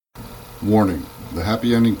Warning: the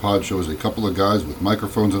Happy Ending Pod Show is a couple of guys with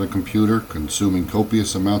microphones and a computer consuming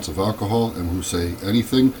copious amounts of alcohol and who say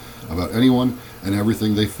anything about anyone and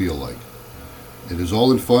everything they feel like. It is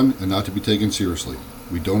all in fun and not to be taken seriously.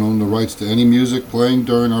 We don't own the rights to any music playing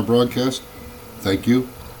during our broadcast. Thank you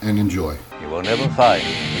and enjoy. You will never find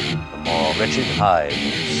a more wretched hive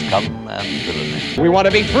of scum and villainy. We want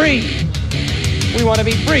to be free. We want to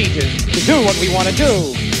be free to do what we want to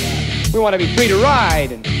do. We want to be free to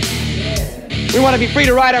ride. And we want to be free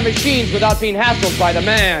to ride our machines without being hassled by the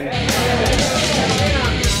man.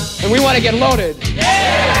 And we want to get loaded.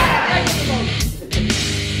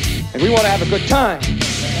 And we want to have a good time.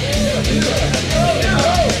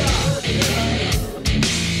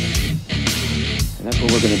 And that's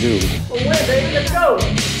what we're going to do. Well, wait, baby, let's go.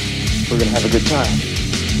 We're going to have a good time.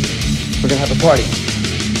 We're going to have a party.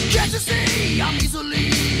 Can't you see I'm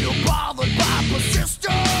easily bothered by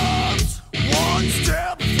persistence? One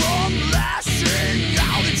step from lashing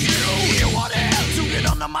out at you. You want to get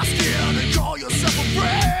under my skin and call yourself a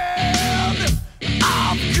friend.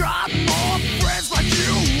 I've got more friends like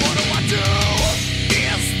you. What do I do?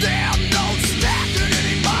 Is there no standard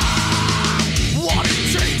anymore? What it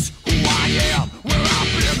takes, who I am, where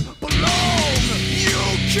I've been, belong. You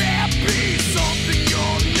can't be something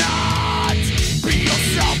you're not. Be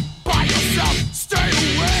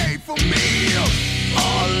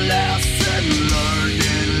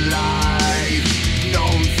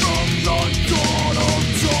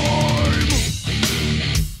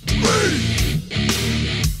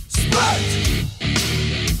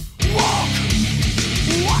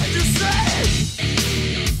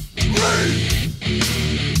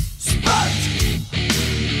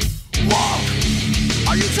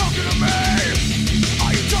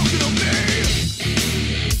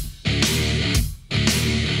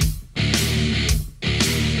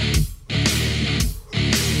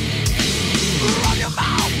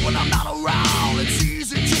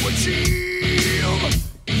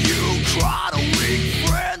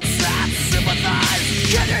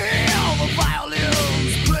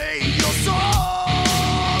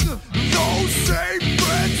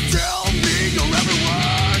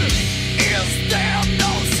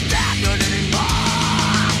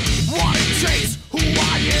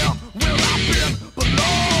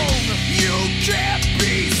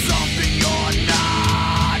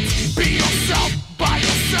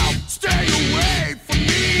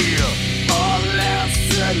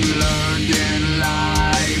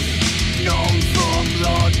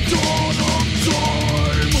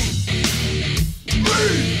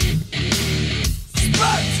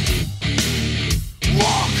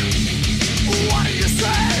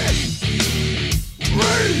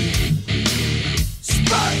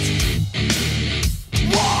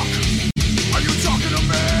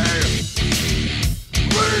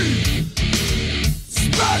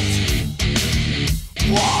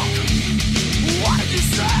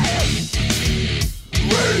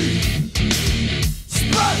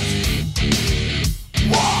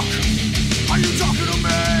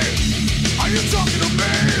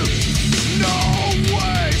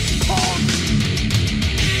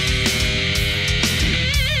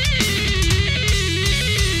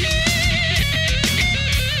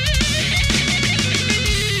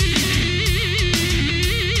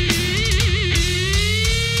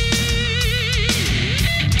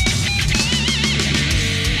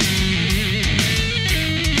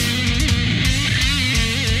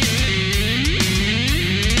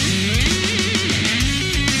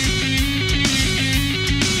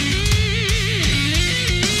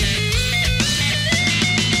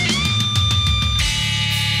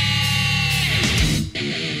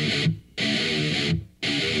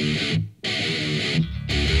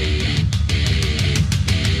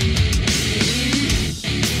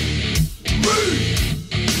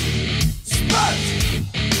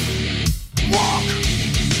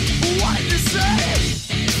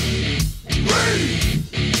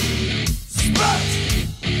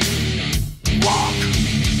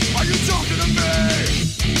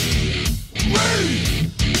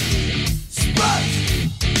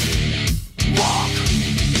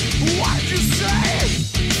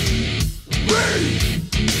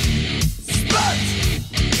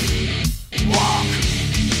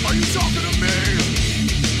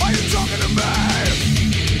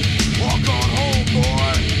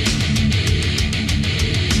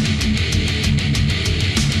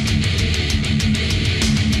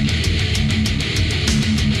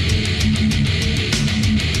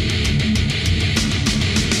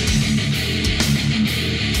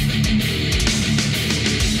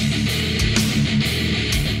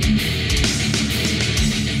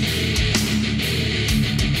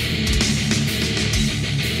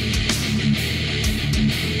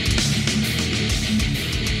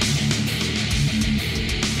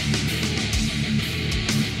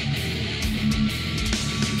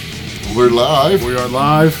We're live. We are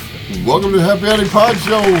live. Welcome to the Happy Ending Pod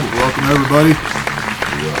Show. Welcome, everybody.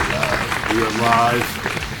 We are live. We are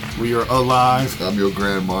live. We are alive. I'm your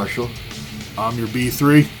Grand Marshal. I'm your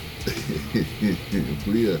B3,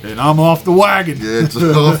 Yeah, and I'm off the wagon. it's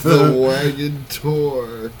off the wagon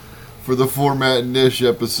tour for the Format Niche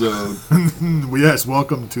episode. Yes,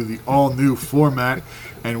 welcome to the all-new format,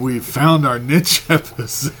 and we've found our niche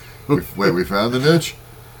episode. Wait, we found the niche?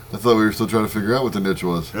 I thought we were still trying to figure out what the niche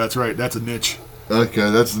was. That's right, that's a niche. Okay,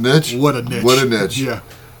 that's the niche? What a niche. What a niche. Yeah,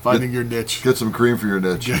 finding your niche. Get some cream for your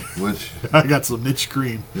niche. Which, I got some niche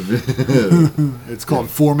cream. It's called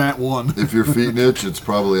Format 1. if your feet niche, it's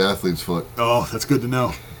probably athlete's foot. Oh, that's good to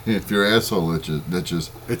know. If your asshole niches,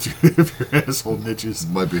 It's if your asshole niches. it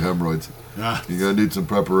might be hemorrhoids. Ah, You're going to need some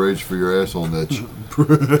preparation for your asshole niche.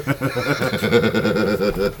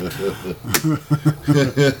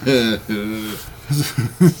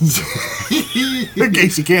 in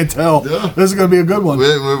case you can't tell, Yeah. this is going to be a good one.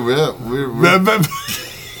 We're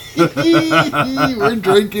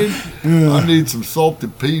drinking. I need some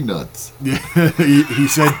salted peanuts. Yeah, he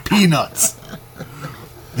said peanuts.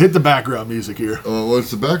 Hit the background music here. Oh,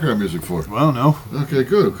 what's the background music for? Well, no. Okay,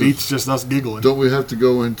 good. 'Cause Beats just us giggling. don't we have to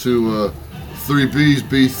go into 3Bs,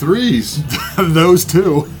 B3s? Those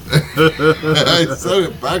two. I said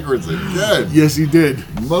it backwards again. Yes, he did.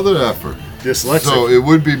 Mother effer. Dyslexic. So it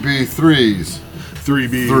would be B3s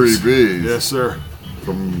 3Bs. 3Bs. Yes, sir.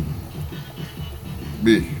 from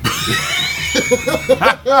me.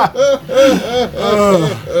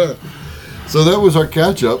 So that was our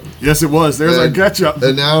catch up. Yes, it was. There's our catch-up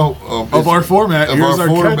And now of our format. of Here's our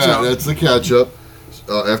our format. catch-up. That's the catch up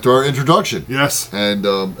after our introduction. Yes. And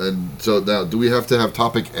so now, do we have to have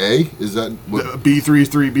topic A? Is that what? B3s,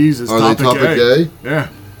 3Bs is Are topic they topic A. A? Yeah.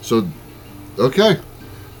 So, okay,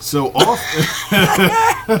 So off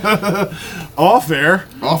off air.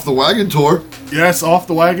 off the wagon tour. Yes, off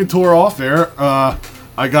the wagon tour, off air.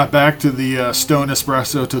 I got back to the Stone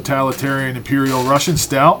Espresso Totalitarian Imperial Russian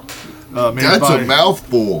Stout. Made That's by, a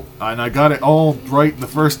mouthful. And I got it all right the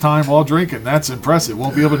first time while drinking. That's impressive.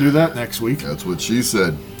 Won't be able to do that next week. That's what she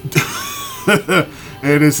said.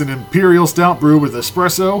 It is an Imperial Stout brewed with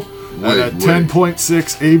espresso Wait, at a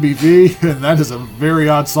 10.6 ABV, and that is a very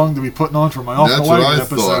odd song to be putting on for my Off That's the what Wagon I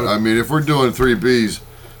episode. thought. I mean, if we're doing 3Bs,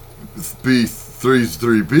 B3s,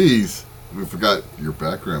 3Bs, we forgot your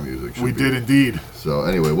background music. should We be. did indeed. So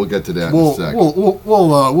anyway, we'll get to that in a second.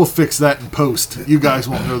 We'll fix that in post. You guys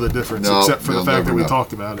won't know the difference No, except for the you'll fact never that we know.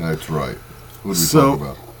 talked about it. That's right. Who did we So- talk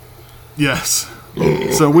about? Yes.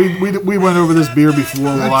 So we went over this beer before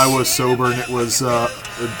while I That's- was sober, and it was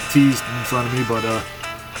teased in front of me, but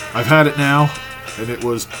I've had it now, and it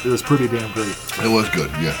was pretty damn great. It was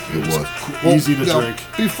good. Yeah, it was. Easy to now, drink.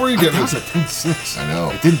 Before you get That was into a 10.6. I know.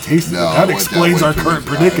 It didn't taste it. No, That it went explains way our too current easy.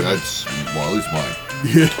 predicament. That's, well, at least mine.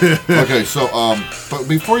 Okay, so but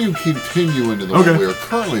before you continue into the Okay. one we are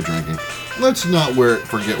currently drinking, let's not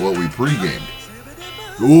forget what we pre-gamed.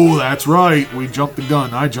 Ooh, that's right. We jumped the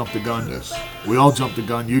gun. I jumped the gun. Yes. We all jumped the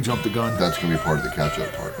gun. You jumped the gun. That's going to be part of the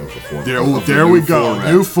catch-up part of the format. There, of the there new we go.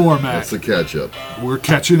 format. New format. That's the catch-up. We're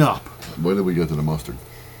catching up When did we get to the mustard?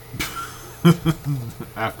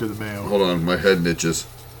 after the mail. Hold on, my head itches.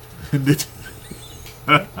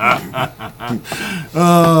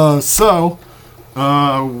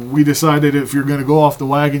 We decided if you're going to go off the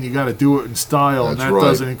wagon, you got to do it in style, and That's that right.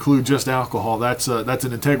 doesn't include just alcohol. That's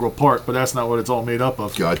an integral part, but that's not what it's all made up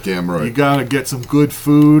of. Goddamn You right. got to get some good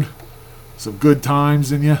food, some good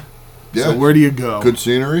times in you. Yeah. So where do you go? Good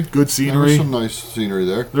scenery. Good There was scenery. some nice scenery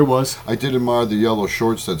there. There was. I did admire the yellow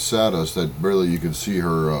shorts that sat us. That barely you could see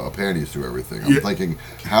her panties through everything. I'm Yeah. thinking,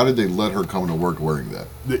 how did they let her come to work wearing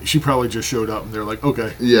that? She probably just showed up, and they're like,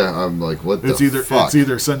 okay, Yeah, I'm like, what it's the either fuck? it's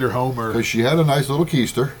either send her home or Because she had a nice little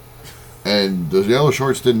keister, and the yellow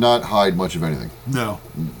shorts did not hide much of anything. no.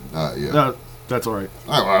 Yeah, No, that's all right.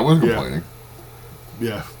 I wasn't Yeah. complaining.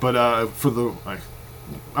 Yeah, but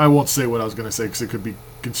I won't say what I was going to say because it could be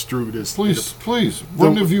construed as Please,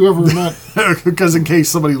 when have you ever not? because in case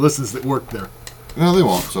somebody listens that worked there. No, they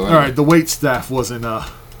won't. So All right, the wait staff wasn't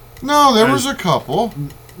no, there was a couple.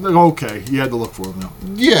 okay. You had to look for them though.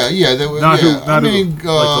 Yeah, they were. Not who- yeah. not I who- mean, like the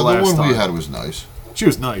the last one we time. had was nice. She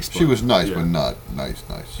was nice. She was nice, yeah. but not nice.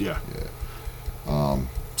 Yeah. Yeah.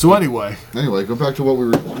 So anyway, Anyway, go back to what we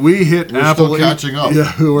were. we hit We're still Appalachia. catching up.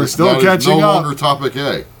 Yeah, we're It's still not- it's catching no up. longer topic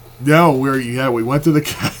A. No, we went to the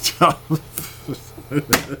catch up.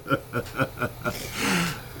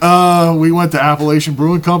 We went to Appalachian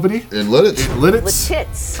Brewing Company In Lidditz. in With Lidditz.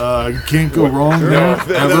 tits. You can't go wrong there.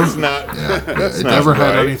 That's not. Yeah, it Never doesn't-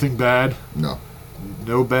 had right. anything bad. No.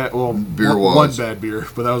 No bad. Well, Beer one was. bad beer,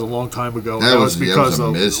 but that was a long time ago. That was because a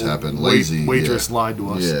of mishap and lazy. waitress yeah. lied to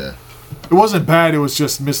us. Yeah. It wasn't bad. It was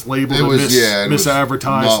just mislabeled It and was- yeah, it was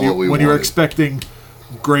misadvertised. not what we when you're wanted. expecting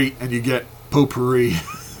great and you get potpourri,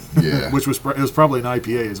 Yeah. which was it was probably an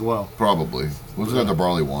IPA as well. Probably. Wasn't that the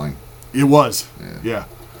barley wine? It was. Yeah.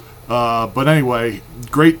 Yeah. But anyway,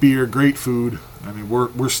 great beer, great food. I mean,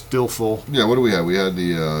 we're still full. Yeah, what do we have? We had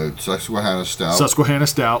the Susquehanna Stout. Susquehanna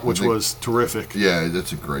Stout, which think- was terrific. Yeah,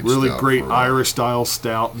 that's a great Really stout great for, Irish style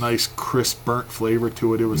stout. Nice crisp burnt flavor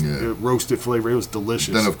to it. It was Yeah. roasted flavor. It was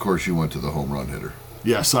delicious. Then, of course, you went to the home run hitter.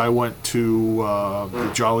 Yes, I went to the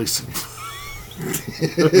Jolly.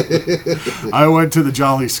 I went to the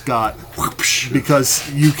Jolly Scott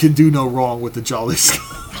because you can do no wrong with the Jolly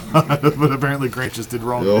Scott. But apparently, Grant just did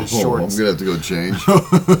wrong with his I'm shorts. going to have to go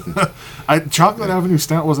change. Chocolate Avenue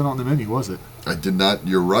Stout wasn't on the menu, was it? I did not,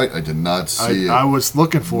 you're right, I did not see it. I was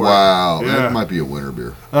looking for Wow, it. Yeah, that might be a winter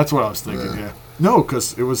beer. that's what I was thinking. Yeah, no,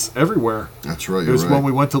 because it was everywhere. That's right, It you're was right. when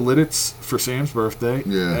we went to Lidditz for Sam's birthday.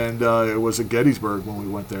 Yeah. And it was at Gettysburg when we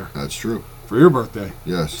went there That's true, for your birthday.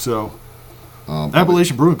 yes. So,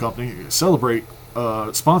 Appalachian Brewing Company celebrate,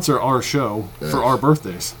 sponsor our show Yes. for our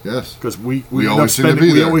birthdays Yes. because we We end up always seem to spending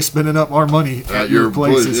be we there. always spending up our money at your your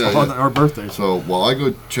places place, yeah, on yeah. our birthdays. So while I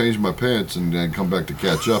go change my pants and then come back to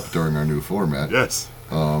catch up during our new format, Yes,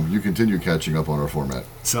 you continue catching up on our format.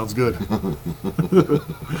 sounds good.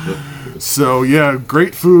 So yeah,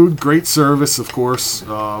 great food, great service, of course,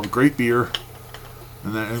 great beer.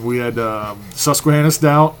 And then we had Susquehanna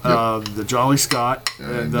Stout, the Jolly Scott,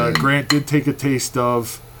 and then- Grant did take a taste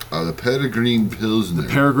of The Peregrine Pilsner.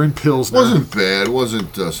 Peregrine Pilsner. wasn't bad.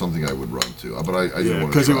 Wasn't something I would run to, but I didn't Yeah,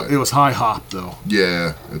 want to because try it was high hop though.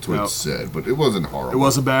 Yeah, that's what No. it said, but it wasn't horrible. It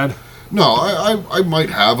wasn't bad. No, I might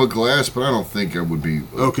have a glass, but I don't think I would be.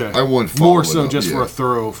 Okay. I wouldn't More follow so it up, just yeah. for a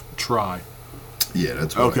thorough try. Yeah,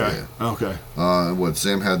 that's what. Okay. Okay. What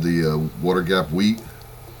Sam had the Water Gap wheat.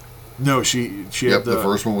 No, she Yep, had the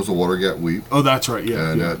first one was the Water Gap wheat. Oh, that's right. Yeah.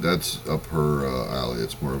 And Yeah. that's up her alley.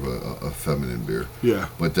 It's more of a feminine beer. Yeah.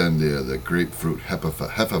 But then the grapefruit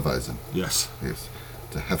Hefeweizen. Yes. Yes,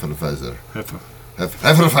 the Hefeweizen. Heffa.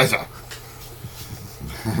 Hefeweizen.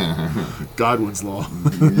 Godwin's Law.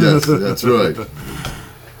 Yes, that's right.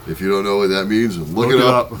 If you don't know what that means, look it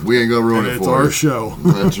up. We ain't gonna ruin And it it's for our you. show.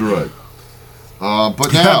 That's right.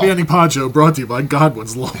 But now, Happy Ending Poncho brought to you by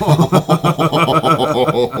Godwin's Law.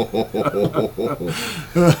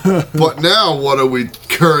 but now, what are we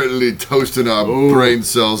currently toasting our brain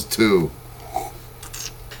cells to?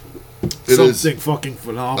 It is Something fucking a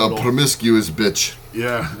phenomenal. promiscuous bitch.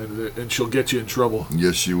 Yeah, and she'll get you in trouble.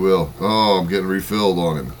 Yes, she will. Oh, I'm getting refilled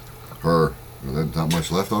on him. Her. There's not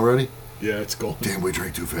much left already? Yeah, it's gold. Damn, we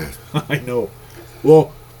drank too fast. I know.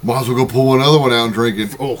 Well, Might as well go pull another one out and drink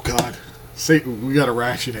it. oh God, say we gotta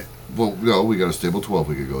ration it. Well, no, we got a stable 12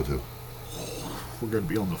 we could go to. We're gonna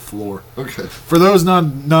be on the floor. Okay. For those not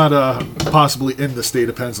possibly in the state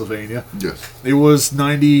of Pennsylvania, Yes. it was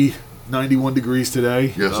 90, 91 degrees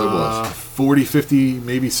today. Yes, it was. 40, 50,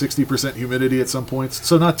 maybe 60% humidity at some points.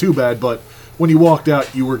 So not too bad, but when you walked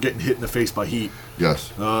out, you were getting hit in the face by heat.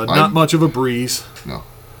 Yes. Not much of a breeze. No.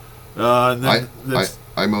 And then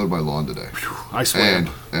I mowed my lawn today. I swam.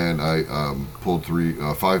 And I pulled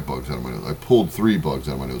 5 bugs out of my nose. I pulled 3 bugs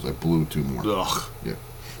out of my nose. I blew 2 more. Ugh. Yeah.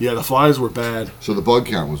 Yeah, the flies were bad. So the bug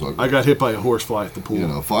count was ugly. I got hit by a horsefly at the pool. You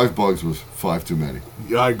know, 5 bugs was 5 too many.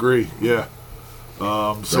 Yeah, I agree. Yeah.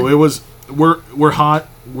 So it was. We're hot.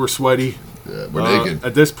 We're sweaty. Yeah, we're naked.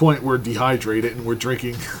 At this point, we're dehydrated and we're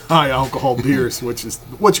drinking high alcohol beers, which is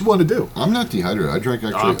what you want to do. I'm not dehydrated. I drank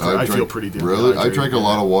actually. I drank, feel pretty damn Really? I dehydrated, drank a yeah.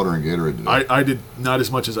 lot of water and Gatorade today. I did not as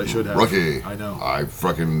much as I should have. Rookie. I know. I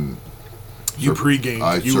fucking. You pre-gamed.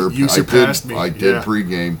 I You surpassed me. I did Yeah.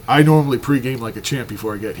 pre-game. I normally pre-game like a champ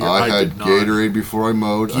before I get here. I had did not. Gatorade before I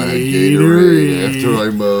mowed. I had Gatorade. Gatorade after I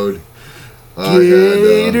mowed.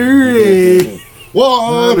 Gatorade.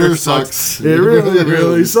 Water sucks. It really,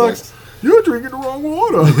 really sucks. You're drinking the wrong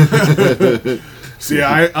water. See,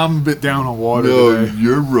 I'm a bit down on water No, today.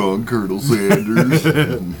 you're wrong, Colonel Sanders.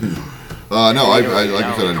 No, I like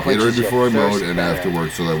I said, I had Gatorade before I mowed and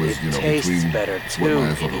afterwards, so that was, you know, between sweating my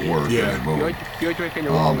ass off at work Yeah. and mowing. You're drinking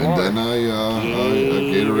the wrong And water. then I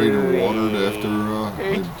Gatorade and watered after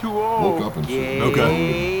I woke up and shit.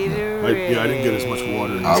 Okay. I didn't get as much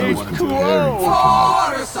water as I I was wanted preparing to. for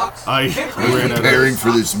tonight. I ran out Preparing of,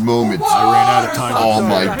 for this moment I ran out of time. all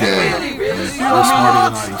my day. You're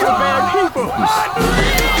smarter than I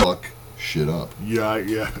am. Fuck shit up.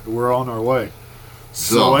 Yeah, we're on our way.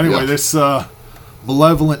 So anyway, yeah. this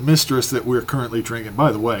Malevolent Mistress that we're currently drinking.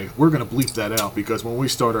 By the way, we're going to bleep that out because when we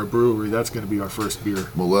start our brewery, that's going to be our first beer.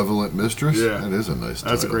 Malevolent Mistress? Yeah. That is a nice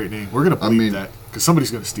title. That's a great name. We're going to bleep that because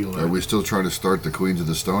somebody's going to steal that. Are we still trying to start the Queens of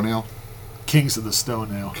the Stone Ale? Kings of the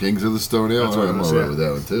Stone Ale. Kings of the Stone Ale? That's what I'm it is, all right yeah. with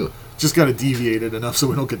that one, too. Just got to deviate it enough so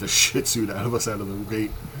we don't get the shit suit out of us out of the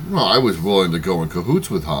gate. Well, I was willing to go in cahoots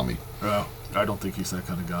with Hami. Oh, I don't think he's that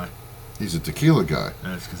kind of guy. He's a tequila guy.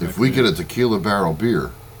 That's 'cause If I we can- get a tequila barrel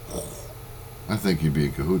beer, I think he'd be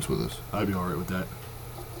in cahoots with us. I'd be alright with that.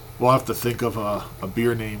 We'll have to think of a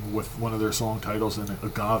beer name with one of their song titles and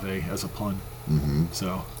agave as a pun. Mm-hmm.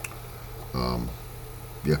 So,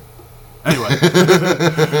 Yeah. anyway.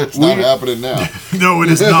 It's not happening now. No, it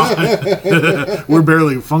is not. We're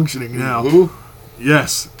barely functioning now. Who?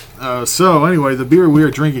 Yes. So, anyway, the beer we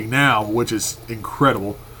are drinking now, which is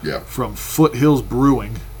incredible, Yeah. from Foothills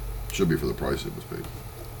Brewing. Should be for the price it was paid.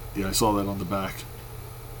 Yeah, I saw that on the back.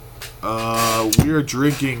 We are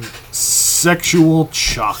drinking Sexual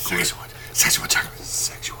Chocolate. Sexual chocolate.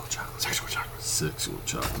 Sexual Chocolate. Sexual chocolate. Sexual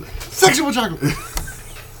Chocolate. Sexual chocolate.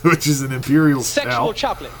 Which is an Imperial Sexual Stout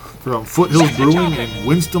chocolate. from Foothills Brewing in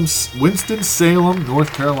Winston-Salem,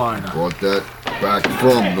 North Carolina. Brought that back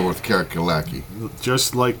from North Kakalaki.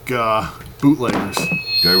 Just like bootleggers.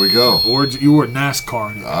 There we go. Or you were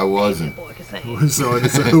NASCAR in it. I wasn't. So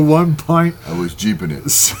it's a 1 pint, I was jeeping it.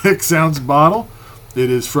 6 ounce bottle. It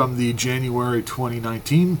is from the January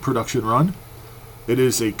 2019 production run. It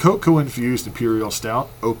is a cocoa infused Imperial Stout,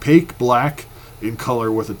 opaque black in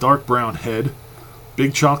color with a dark brown head.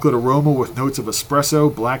 Big chocolate aroma with notes of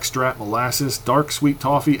espresso, blackstrap molasses, dark sweet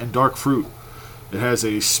toffee, and dark fruit. It has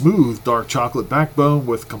a smooth dark chocolate backbone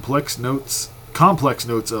with complex notes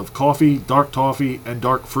of coffee, dark toffee, and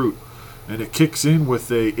dark fruit. And it kicks in with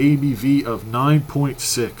a ABV of 9.6.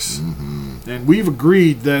 Mm-hmm. And we've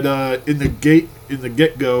agreed that in the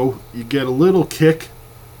get-go, you get a little kick,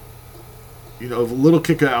 a little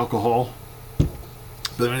kick of alcohol,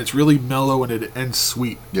 but then it's really mellow and it ends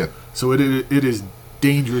sweet. Yeah. So it is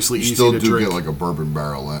dangerously You easy still to do drink. get like a bourbon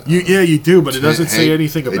barrel. You do, but it doesn't say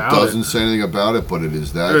anything about it. It doesn't say anything about it, but it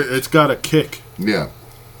is that. It's got a kick. Yeah.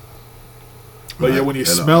 But yeah, when you And,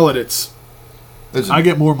 smell it, I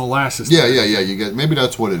get more molasses. Yeah. You get, maybe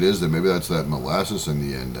that's what it is. Then maybe that's that molasses in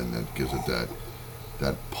the end, and that gives it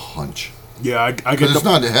that punch. Yeah, I get Because it's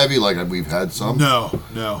not heavy like we've had some. No.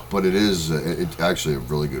 But it is. It's actually a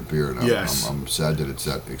really good beer, and Yes. I'm sad that it's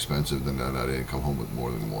that expensive, and that I didn't come home with more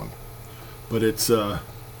than one. But it's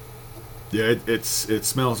it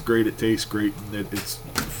smells great. It tastes great, and it's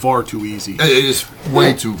far too easy. It is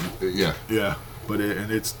way too. Yeah. Yeah,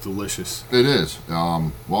 and it's delicious. It is.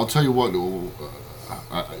 Well, I'll tell you what.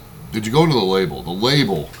 Did you go into the label? The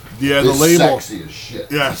label. Yeah, is the label. Sexy as shit.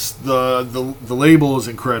 Yes, the label is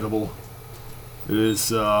incredible. It is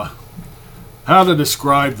how to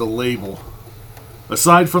describe the label.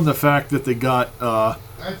 Aside from the fact that they got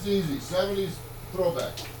That's easy. 70s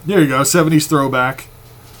throwback. there you go, 70s throwback.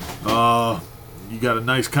 You got a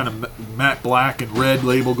nice kind of matte black and red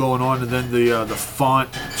label going on, and then the font.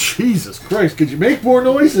 Jesus Christ, could you make more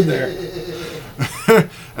noise in there?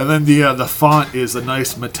 And then the font is a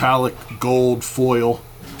nice metallic gold foil.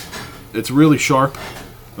 It's really sharp.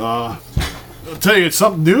 I'll tell you, it's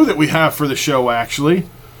something new that we have for the show. Actually,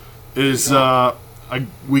 is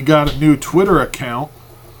we got a new Twitter account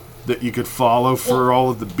that you could follow for all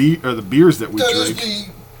of the beers that we That drink. is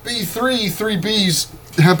the B3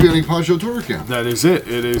 Happy Ending Pod Show Tour account. That is it.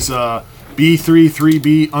 It is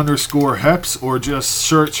B33B_Heps, or just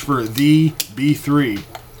search for the B3,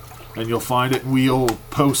 and you'll find it. We'll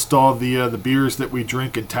post all the beers that we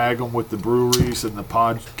drink and tag them with the breweries and the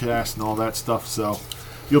podcast and all that stuff. So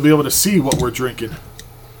you'll be able to see what we're drinking,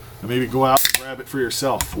 and maybe go out and grab it for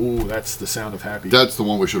yourself. Ooh, that's the sound of happy. That's the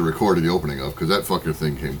one we should have recorded the opening of, because that fucker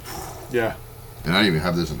thing came. Yeah, And I didn't even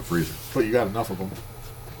have this in the freezer. but you got enough of them.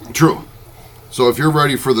 True. So if you're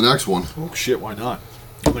ready for the next one, Oh shit, why not?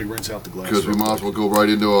 Let me rinse out the glass. because we might as well go right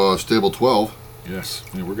into Stable 12. Yes,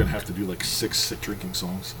 yeah, we're gonna have to do like 6 drinking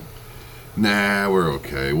songs. Nah, we're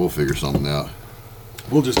okay. We'll figure something out.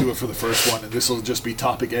 We'll just do it for the first one, and this will just be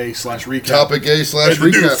topic A/recap. Topic A / And the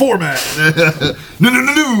new recap. format.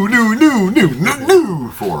 New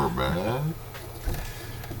format.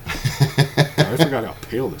 I forgot how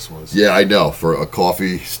pale this was. Yeah, I know. For a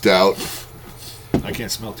coffee stout. I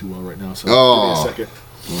can't smell too well right now, so Oh. give me a second.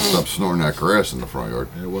 Stop snorting that grass in the front yard.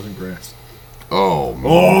 And it wasn't grass. Oh,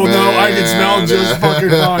 Oh no, I can smell just fucking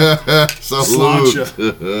fine. Salute.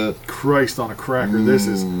 Sláinte. Christ on a cracker. This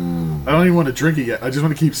is. I don't even want to drink it yet. I just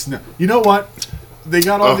want to keep You know what? They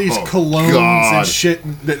got all these colognes God. and shit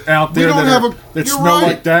that out there don't that, have are, a- that you're smell right.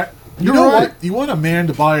 like that. You know what? You want a man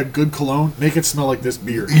to buy a good cologne? Make it smell like this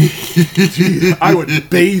beer. Gee, I would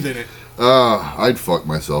bathe in it. I'd fuck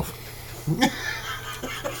myself.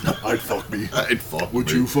 I'd fuck me. I'd fuck Would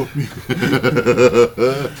me. you fuck me?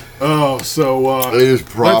 Oh, so It is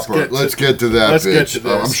proper. Let's get to that, let's bitch. get to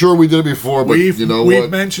this. I'm sure we did it before, but we've you know we've what?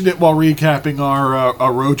 mentioned it while recapping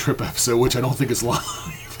our road trip episode, which I don't think is live.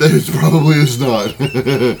 It probably is not.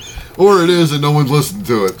 Or it is and no one's listened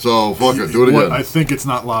to it. So, fuck it. Do it again. I think it's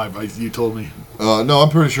not live. You told me. No, I'm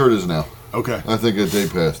pretty sure it is now. Okay. I think a day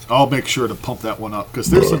passed. I'll make sure to pump that one up because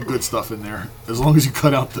there's some good stuff in there. As long as you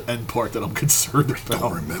cut out the end part that I'm concerned I don't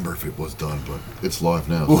about. remember if it was done, but it's live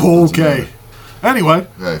now. So it doesn't Okay. matter. Anyway,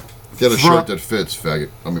 Hey, get a shirt that fits, faggot.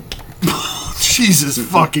 I mean, Jesus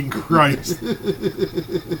fucking Christ.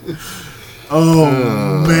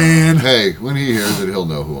 Oh, man. hey, when he hears it, he'll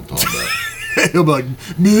know who I'm talking about. He'll be like,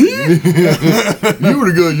 me? You would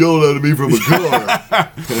have got yelled at me from a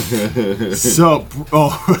car. So,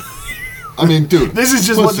 I mean, dude. this is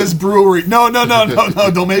just what this brewery. No,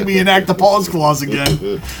 don't make me enact the pause clause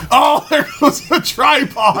again. Oh, there goes the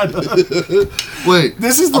tripod. Wait,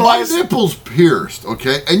 This is the my last- nipples pierced,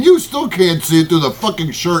 okay? And you still can't see it through the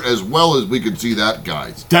fucking shirt as well as we can see that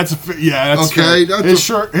guy's. That's that's Okay, fair. that's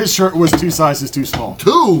His shirt was 2 sizes too small.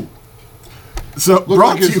 Two. So Look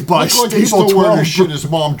brought like to you by looked like he's Stable still wearing 12. the shit his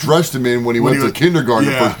mom dressed him in when he went to kindergarten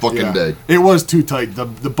the first fucking day. It was too tight. The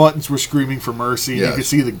buttons were screaming for mercy. And Yes. you could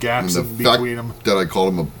see the gaps And in the fact between them. that I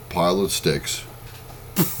called him a pile of sticks.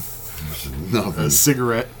 Nothing. A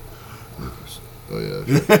cigarette. Oh, yeah.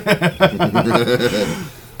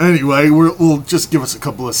 Anyway, we'll just give us a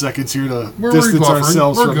couple of seconds here to We're distance recovering.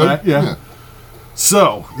 ourselves We're from good. that. Yeah.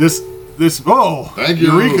 So this Thank you.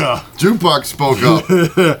 Eureka! Jukebox spoke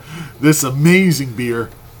up. This amazing beer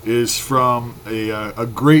is from a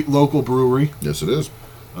great local brewery, Yes, it is.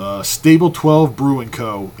 Stable 12 Brewing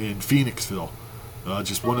Co. in Phoenixville.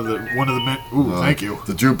 Just one of the men. Ooh, thank you.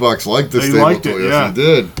 The jukebox liked this. They Stable liked it, Toy. yeah. Yes,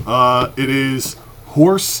 it did. It is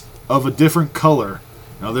Horse of a Different Color.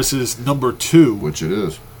 Now this is number 2. Which it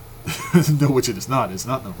is. No, which it is not. It's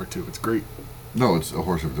not number 2. It's great. No, it's a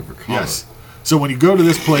horse of a different color. Yes. So when you go to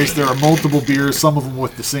this place, there are multiple beers, some of them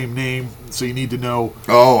with the same name. So you need to know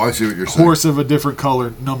Oh, I see what you're saying. Horse of a Different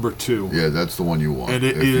Color, number 2. Yeah, that's the one you want. And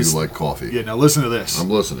it if is- you like coffee. Yeah, now listen to this.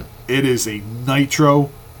 I'm listening. It is a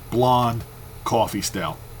nitro blonde coffee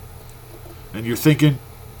stout. And you're thinking,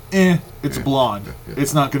 it's blonde. yeah.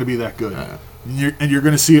 It's not going to be that good. And you're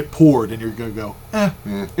going to see it poured, and you're going to go,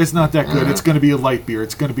 it's not that good. It's going to be a light beer.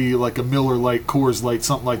 It's going to be like a Miller Lite, Coors Light,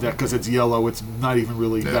 something like that, because it's yellow. It's not even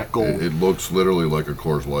really Yeah, that gold. It looks literally like a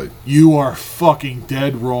Coors Light. You are fucking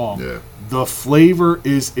dead wrong. Yeah. The flavor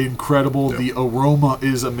is incredible. Yep. The aroma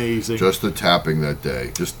is amazing. Just the tapping that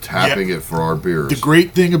day. Just tapping it for our beers. The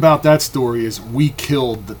great thing about that story is we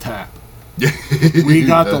killed the tap. We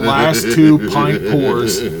got the last 2 pint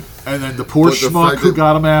pours, and then the poor But the schmuck fact who that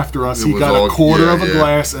got them after us, it he was got all- a quarter yeah, of a yeah.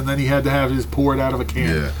 glass, and then he had to have his poured out of a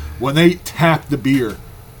can. Yeah. When they tapped the beer,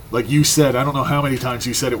 like you said, I don't know how many times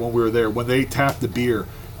you said it when we were there, when they tapped the beer,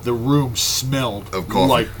 the room smelled Of coffee,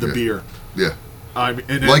 like the yeah. beer. Yeah. I mean,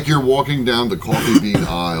 and Like you're walking down the coffee bean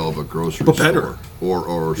aisle of a grocery But better. store.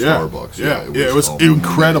 Or Yeah. Starbucks. Yeah, it was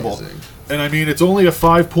incredible. amazing. And I mean, it's only a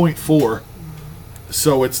 5.4,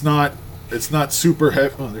 so it's not super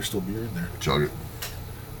heavy. Oh, there's still beer in there. Chug it.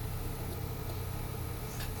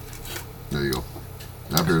 There you go.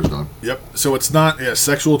 That beer's done. Yep. So it's not. Yeah,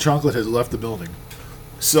 sexual chocolate has left the building.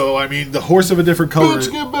 So I mean, the Horse of a Different Color.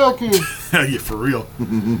 Bitch, get back here. Yeah, for real.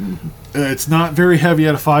 It's not very heavy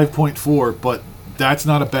at a 5.4, but that's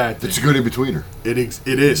not a bad thing. It's a good in-betweener. It is,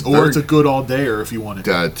 or Very- it's a good all dayer if you want it.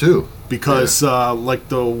 That, too. Because like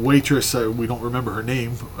the waitress, we don't remember her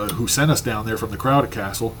name, who sent us down there from the Crowded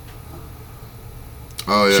Castle.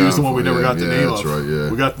 Oh, yeah. She was the one we never Yeah, got the yeah, name that's of. right,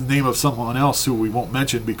 yeah. We got the name of someone else who we won't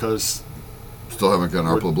mention because, Still haven't gotten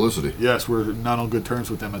our publicity. yes, we're not on good terms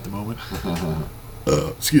with them at the moment.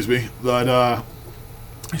 Excuse me. But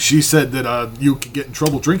she said that you could get in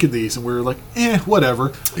trouble drinking these, and we were like,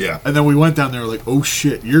 whatever. Yeah. And then we went down there like, oh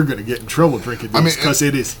shit, you're going to get in trouble drinking I mean, these because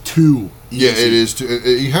it is too easy. Yeah, it is.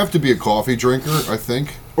 You have to be a coffee drinker, I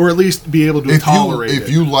think. Or at least be able to tolerate it. If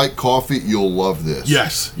you like coffee, you'll love this.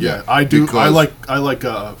 Yes, yeah, I do. Because I like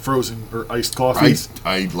frozen or iced coffees.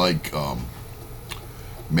 I like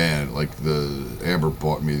man, like the Amber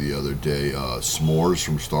bought me the other day s'mores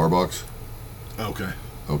from Starbucks. Okay.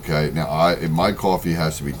 Okay, now my coffee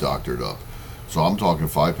has to be doctored up, so I'm talking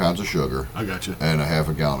 5 pounds of sugar. I got you. And a half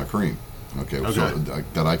a gallon of cream. Okay, so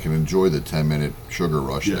that I can enjoy the 10-minute sugar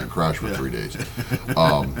rush and then crash for 3 days.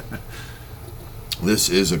 This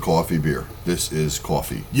is a coffee beer. This is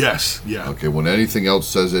coffee. Yes, yeah. Okay, when anything else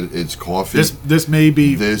says it's coffee, This may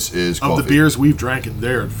be this is of coffee. the beers we've drank, and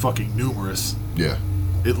they're fucking numerous. Yeah,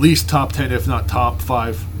 At least top 10, if not top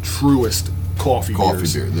 5, truest coffee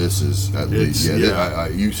beers. beer. This is at least. Yeah, yeah.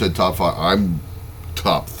 you said top 5. I'm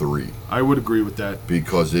top 3 I would agree with that.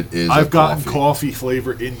 because it is. I've a gotten coffee. coffee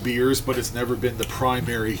flavor in beers, but it's never been the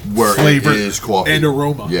primary Where flavor it is coffee and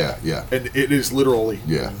aroma. Yeah, yeah. And it is literally.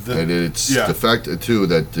 Yeah, the- and it's yeah. the fact too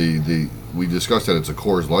that the we discussed that it's a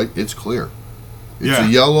Coors Light. It's clear. It's Yeah, a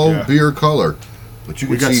yellow yeah. beer color, but you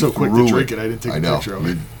We can got see so quick to through drink it, I didn't take I a know. picture of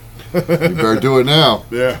it. You better do it now.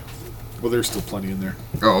 Yeah. Well, there's still plenty in there.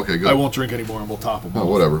 Oh, okay, good. I won't drink anymore, and we'll top them. Oh, off.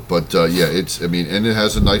 whatever. But yeah, it's. I mean, and it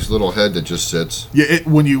has a nice little head that just sits. Yeah,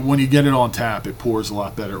 when you get it on tap, it pours a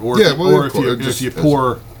lot better. Or Yeah, if, well, or of course, it if just- you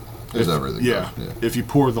pour, There's everything. yeah, does, yeah, if you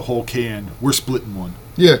pour the whole can, we're splitting one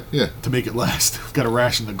yeah, yeah. to make it last. Got to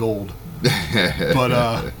ration the gold,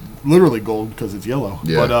 but literally gold because it's yellow.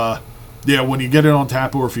 Yeah. But yeah, when you get it on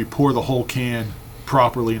tap, or if you pour the whole can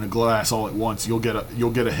properly in a glass all at once, you'll get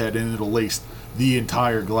a head and it'll lace the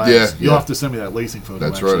entire glass. Yeah, You'll yeah. have to send me that lacing photo.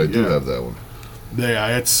 That's actually. right. I do Yeah. have that one.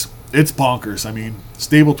 Yeah, it's bonkers. I mean,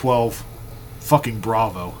 Stable 12, fucking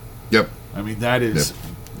bravo. Yep. I mean, that is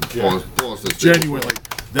Pause this genuinely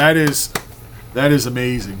that is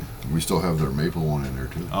amazing. We still have their maple one in there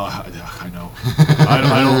too. I know.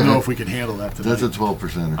 I don't know if we can handle that tonight. That's a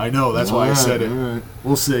 12%. I know. That's why I said it. All right.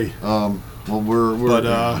 We'll see. Well, we're But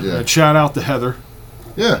yeah, and shout out to Heather.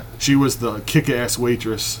 yeah, She was the kick-ass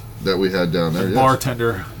waitress, that we had down there. and yes.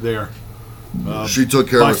 bartender there. She took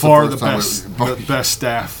care By of us far the the first time. best, the best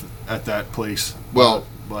staff at that place. Well,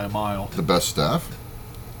 by a mile. the best staff.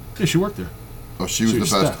 Yeah, she worked there. Oh, she was She the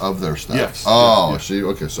was best staff. of their staff. Yes. Oh, Yeah. she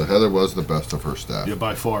okay. So Heather was the best of her staff. Yeah,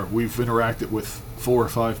 by far. We've interacted with 4 or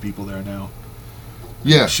 5 people there now.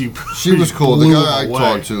 Yeah, She was cool. The blew guy I them away.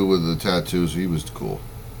 talked to with the tattoos, he was cool.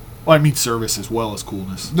 Well, I mean service as well as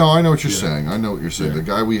coolness. No, I know what you're Yeah. saying. I know what you're saying. Yeah. The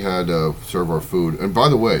guy we had serve our food, and by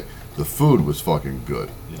the way, the food was fucking good.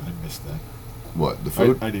 Yeah, I missed that. What, the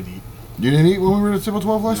food? I didn't eat. You didn't eat when we were at Table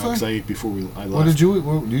 12 last No, 'cause night? I ate before I left. What did you eat?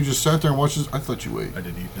 Well, you just sat there and watched this? I thought you ate. I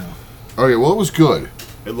didn't eat, no. Okay, well, it was good.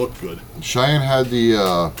 It looked good. Cheyenne had the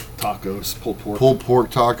Tacos, pulled pork. pulled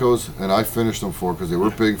pork tacos, and I finished them for her because they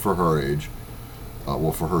were big for her age.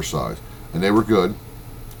 Well, for her size. And they were good.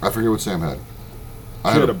 I forget what Sam had.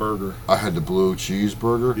 I had a burger. I had the blue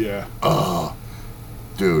cheeseburger. Yeah.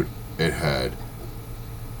 Dude, it had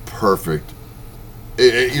perfect.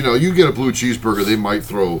 You know, you get a blue cheeseburger, they might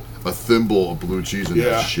throw a thimble of blue cheese in Yeah.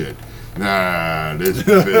 that shit. Nah, this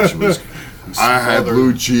bitch was. I had Smothered.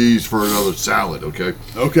 blue cheese for another salad, okay?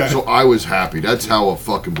 Okay. So I was happy. That's how a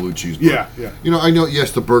fucking blue cheeseburger. Yeah, yeah. You know, I know,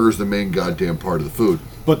 yes, the burger's the main goddamn part of the food.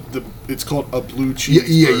 But it's called a blue cheese.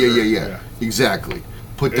 Yeah. Exactly.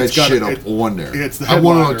 Put that It's got shit a- up it- on there. It's the I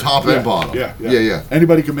want it on headliner. top Yeah, and bottom. Yeah.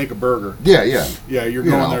 Anybody can make a burger. Yeah. Yeah, you're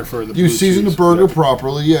You going know, there for the you blue season cheese. the burger Yeah.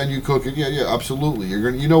 properly, yeah, and you cook it, yeah, absolutely.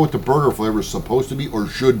 You know what the burger flavor is supposed to be or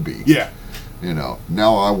should be. Yeah, You know,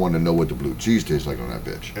 now I want to know what the blue cheese tastes like on that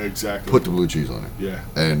bitch. exactly. Put the blue cheese on it. Yeah.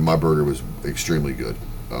 And my burger was extremely good.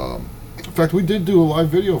 In fact, we did do a live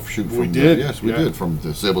video shoot from We did, yes, we yeah. did from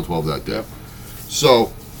the Sable 12 that day. Yep.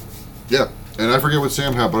 So, yeah, and I forget what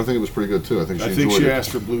Sam had, but I think it was pretty good too. I think she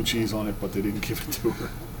asked for blue cheese on it, but they didn't give it to her.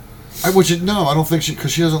 I don't think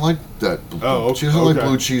because she doesn't like that. Oh, she doesn't like okay.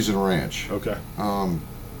 blue cheese and ranch. Okay.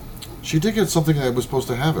 She did get something that was supposed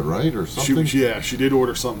to have it, right, or something. She did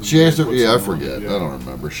order something. She asked her. Put Yeah, I something on forget. it, I don't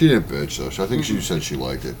remember. She didn't bitch though. I think she said she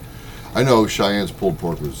liked it. I know Cheyenne's pulled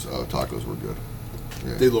pork was tacos were good.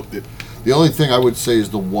 Yeah. They looked it. The only thing I would say is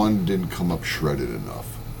the one didn't come up shredded enough.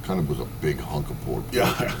 Kind of was a big hunk of pork.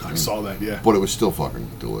 Yeah, I saw that. Yeah. But it was still fucking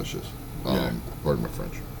delicious. Yeah. Pardon my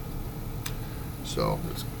French. So,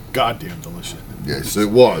 It's goddamn delicious. yes, it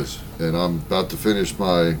was. And I'm about to finish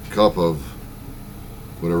my cup of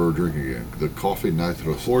whatever we're drinking again. The coffee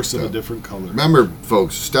nitro. Horse of a stout. different color. Remember,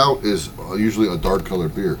 folks, stout is usually a dark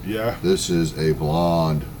colored beer. Yeah. This is a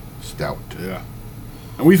blonde stout. Yeah.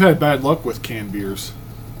 And we've had bad luck with canned beers.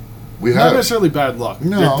 We Not have. necessarily bad luck.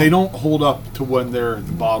 No. They don't hold up to when they're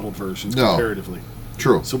the bottled versions No. comparatively.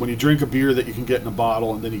 True. So when you drink a beer that you can get in a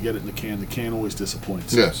bottle and then you get it in the can always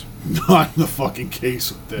disappoints. Yes. Not the fucking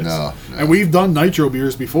case with this. No. And we've done nitro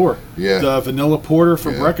beers before. Yeah. The vanilla porter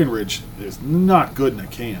from Yeah. Breckenridge is not good in a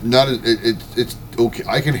can. Not as, it's okay.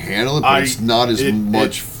 I can handle it, but it's not as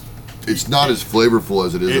much. It's not as flavorful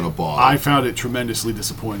as it is in a bottle. I found it tremendously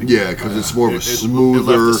disappointing. Yeah, 'cause it's more of a It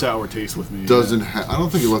smoother- left a sour taste with me. doesn't I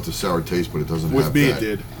don't think it left a sour taste, but it doesn't With have me, it that.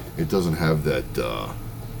 did. It doesn't have that.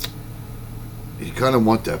 You kind of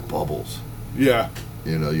want that bubbles. Yeah.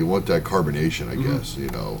 You know, you want that carbonation, I guess. You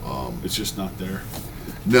know, It's just not there.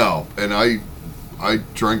 no. And I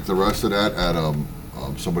drank the rest of that at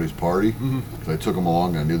somebody's party. 'Cause I took them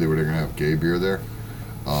along. I knew they were going to have gay beer there.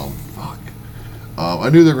 Fuck. I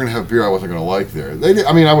knew they were going to have beer I wasn't going to like there.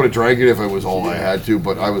 I mean, I would have drank it if it was all I had to,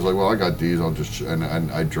 but I was like, well, I got these. I'll just and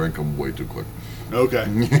I drank them way too quick. Okay.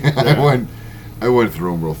 I went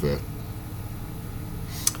through them real fast.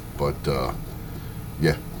 But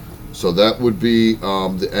yeah. So that would be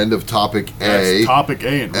the end of topic A. That's topic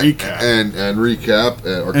A and recap. And recap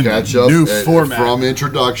or And catch up new format. from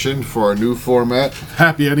introduction for our new format.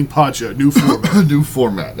 Happy Ending Pod Show, new format. New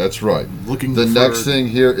format. That's right. The next thing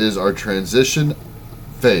here is our transition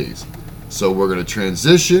phase. So we're going to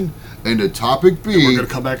transition into topic B. And we're going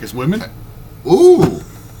to come back as women? Ooh.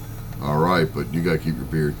 All right, but you got to keep your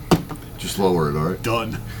beard. Just lower it, all right?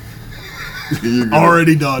 Done. You're gonna-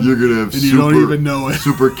 Already done. You're going to have And you don't even know it.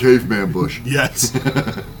 Super caveman bush. Yes.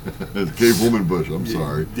 Cave woman bush. I'm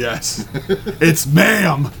sorry. Yes. It's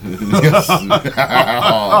ma'am. Yes.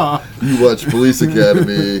 You watch Police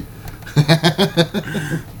Academy.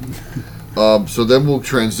 So then we'll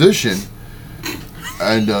transition,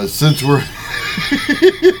 and since we're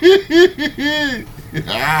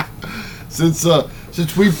since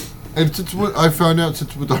what I found out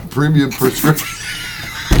since with our premium prescription.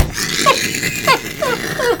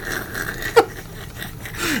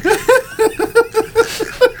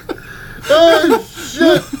 Oh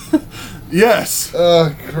shit! Yes.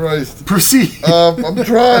 Oh Christ! Proceed. I'm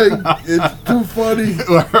trying. It's too funny.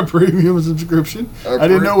 Our premium subscription? Our I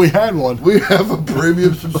didn't know we had one. We have a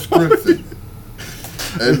premium subscription,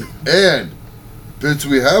 and since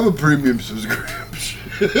we have a premium subscription,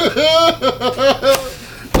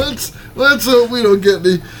 let's hope we don't get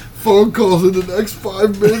any phone calls in the next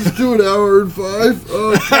 5 minutes to an hour and 5.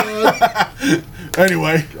 Oh God!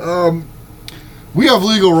 Anyway. We have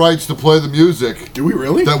legal rights to play the music. Do we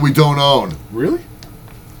really? That we don't own. Really?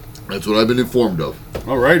 That's what I've been informed of.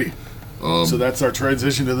 Alrighty. So that's our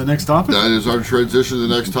transition to the next topic? That is our transition to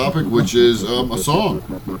the next topic, which is a song.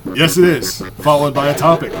 Yes, it is. Followed by a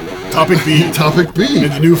topic. Topic B. Topic B. In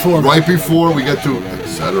the new format. Right before we get to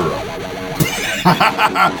etc.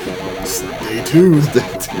 Stay tuned.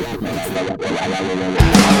 Stay tuned.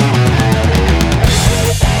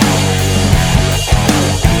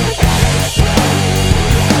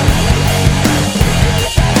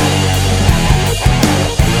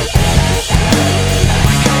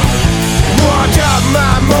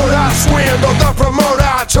 My motor swindled the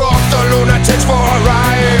promoter, took the lunatics for a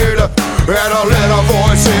ride. And a little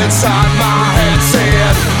voice inside my head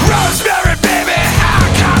said, Rosemary, baby, I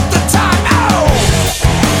got the time.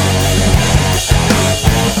 Oh!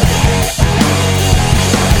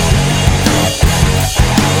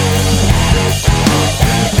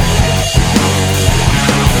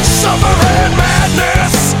 Suffering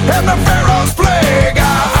madness and the Pharaoh's plague.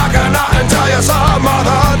 I cannot tell you some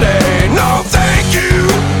other day. No, thank you,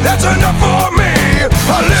 that's enough for me.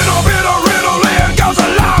 A little bit of riddling goes a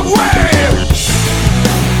long way.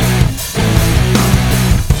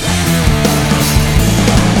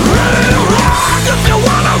 Ready to rock if you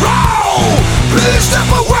wanna roll. Please step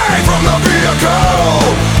away from the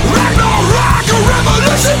vehicle. Ragnarok, a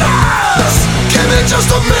revolutionist. Give me just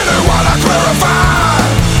a minute while I clarify.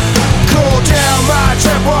 Cool down my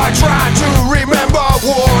temper, try to remember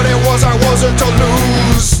what it was I wasn't to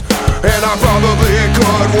lose. And I probably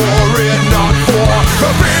could war it not for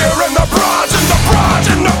the beer and the broads and the broads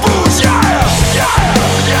and the booze. Yeah, yeah,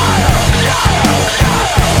 yeah,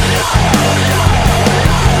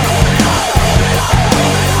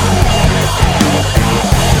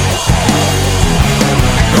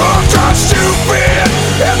 I'm just stupid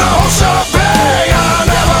and the whole shebang. I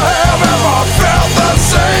never have ever felt the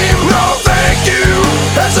same. No, thank you,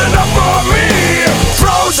 that's enough for me.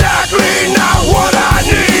 Prozactly not what I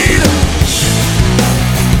need.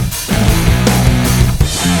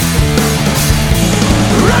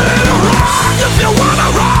 Ready to rock if you wanna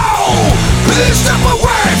roll. Please step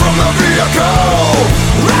away from the vehicle.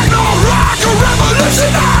 Ragnarok, a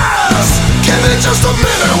revolutionist. Give me just a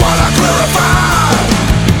minute while I clarify.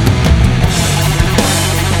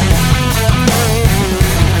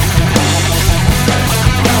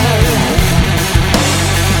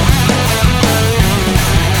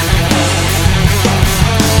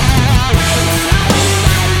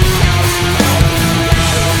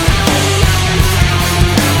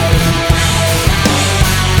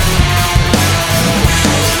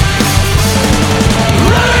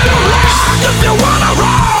 If you wanna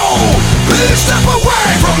roll, please step away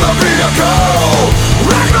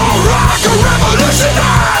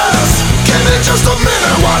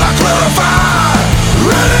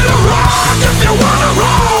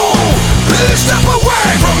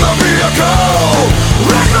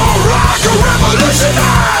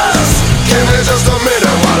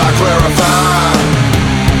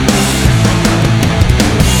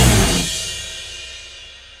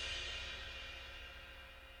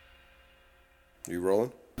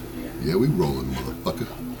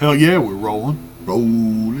Hell yeah, we're rolling.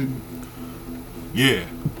 Rolling. Yeah.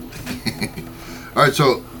 All right,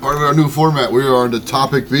 so part of our new format, we are on to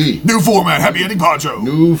topic B. New format, Happy Ending Pod Show.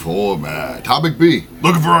 New format. Topic B.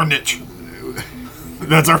 Looking for our niche.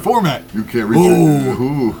 That's our format. You can't reach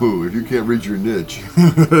your if you can't reach your niche,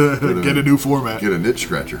 Get a new format. get a niche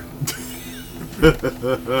scratcher.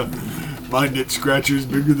 My niche scratcher is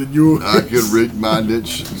bigger than yours. I can reach my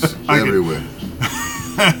niche I can- everywhere.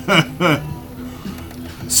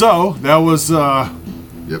 So, that was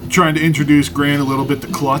Yep. trying to introduce Grant a little bit to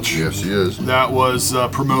Clutch. Yes, he is. That was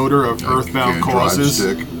promoter of Earthbound Can't drive Causes.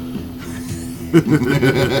 stick.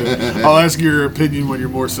 I'll ask your opinion when you're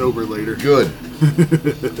more sober later. Good.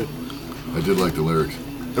 I did like the lyrics.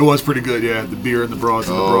 It was pretty good, yeah. The beer and the broads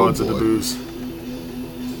and the Oh, broads and the boy. booze.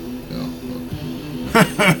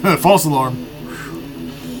 Yeah. False alarm.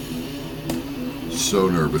 So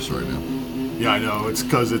nervous right now. Yeah, I know. It's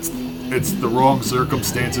because it's the wrong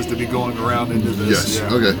circumstances to be going around into this. Yes.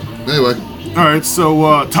 Yeah. Okay. Anyway, All right.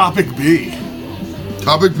 So topic B.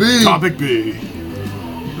 topic B. Topic B.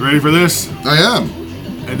 You ready for this? I am.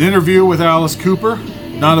 An interview with Alice Cooper.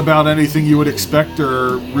 Not about anything you would expect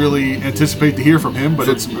or really anticipate to hear from him, but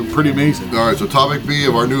it's pretty amazing. All right. So topic B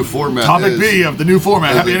of our new format. Topic is, B of the new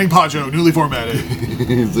format, Happy it- Ending Pod Show, newly formatted.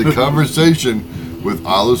 is the conversation with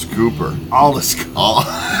Alice Cooper. Alice.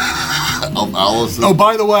 Of Alice. Oh,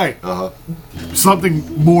 by the way, Uh-huh.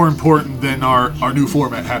 something more important than our new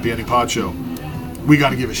format, Happy Ending Pod Show. We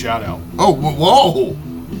got to give a shout out. Oh, whoa.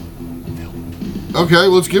 Okay,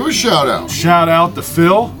 let's give a shout out. Shout out to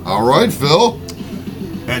Phil All right, Phil.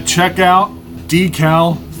 and check out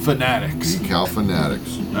Decal Fanatics. Decal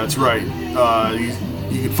Fanatics. That's right.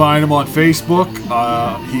 You can find him on Facebook.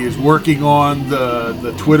 He is working on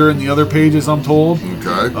the Twitter and the other pages, I'm told.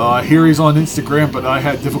 Okay. Here he's on Instagram, but I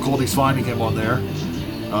had difficulties finding him on there.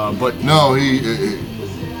 But No,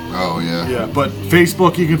 oh, yeah. yeah, but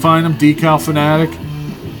Facebook you can find him, Decal Fanatic.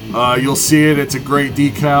 You'll see it. It's a great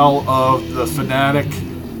decal of the Fanatic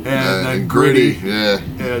and then Gritty, Yeah.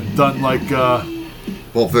 done like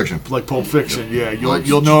Pulp Fiction. Pulp Fiction. Yeah, Like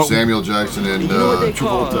you'll know it. Samuel Jackson and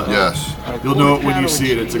Travolta. yes, You'll know it when you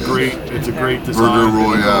see it. It's a great design. Burger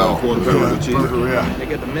Royale. Burger, yeah. They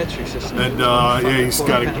get the metric system. And yeah, he's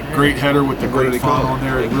got a great header with the great font on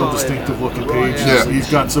there, a real distinctive looking page. Yeah. He's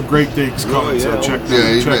got some great things coming, so check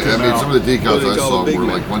Yeah, check him out. some of the decals I saw were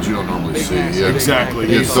like ones you don't normally see. Yeah, Exactly.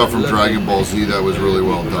 He had He's- stuff from Dragon Ball Z that was really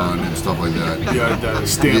well done and stuff like that. Yeah,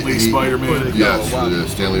 Stan Lee Spider-Man. Yes, the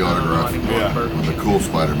Stanley autograph. Yeah. With the cool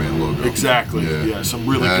Spider-Man logo. Exactly. Yeah, some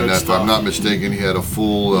really and good if stuff. I'm not mistaken, he had a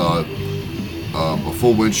full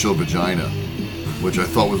windshield vagina, which I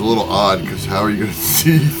thought was a little odd because how are you going to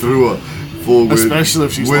see through a full Especially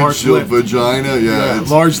if she's windshield large-lipped. vagina? Yeah, it's-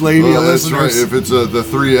 large lady that's right. listeners. If it's the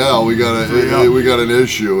 3L, we got 3L. we got an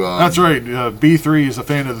issue. That's right. B3 is a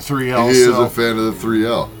fan of the 3L, He is so a fan of the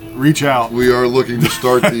 3L. reach out. We are looking to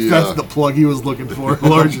start the. That's the plug he was looking for.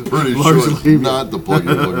 Large, I'm pretty large sure it's lady. not the plug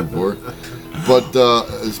you're looking for. But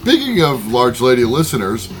speaking of large lady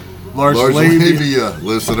listeners, Large labia labia.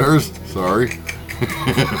 listeners, sorry.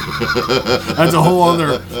 That's a whole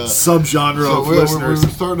other subgenre So of we're listeners.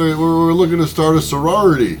 we're looking to start a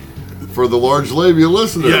sorority for the large labia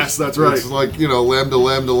listeners. Yes, that's right. It's like, lambda,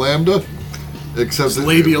 lambda, lambda. Except that-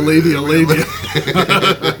 Labia.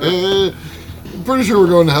 I'm pretty sure we're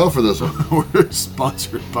going to hell for this one. We're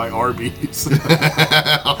sponsored by Arby's. And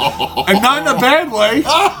not in a bad way.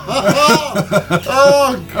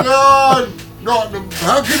 Oh, God. No,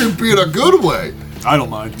 how can it be in a good way? I don't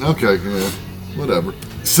mind. Okay, yeah, whatever.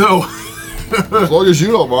 So, As long as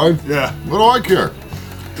you don't mind. yeah. What do I care?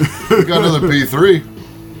 We got another P3.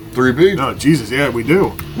 3B. No, Jesus, yeah, we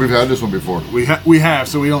do. We've had this one before. We have,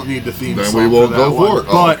 so we don't need the theme Then song we won't for go that for one. it.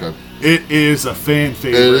 Oh, But okay. it is a fan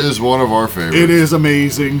favorite. It is one of our favorites. It is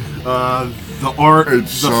amazing. The art,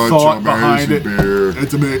 It's the such thought behind amazing it. beer.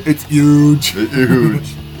 It's huge. It's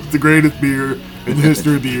huge. It's the greatest beer in the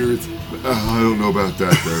history of beers. I don't know about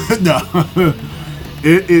that, there. No.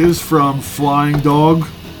 It is from Flying Dog.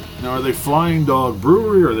 Now, are they Flying Dog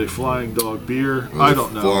Brewery or are they Flying Dog Beer? I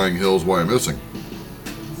don't know. Flying Hills, why I'm missing.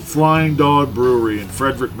 Flying Dog Brewery in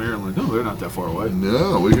Frederick, Maryland. No, they're not that far away.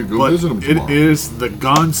 No, we could go But visit them tomorrow. it is the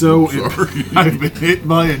Gonzo. Sorry. I've been hit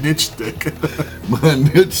by a niche stick. My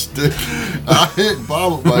nit stick. I hit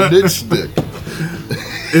Bob with my nit stick.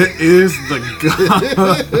 It is the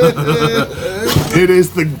It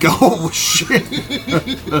is the oh shit.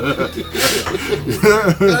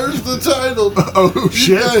 There's the title. Oh You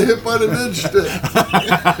shit. got hit by the nit stick.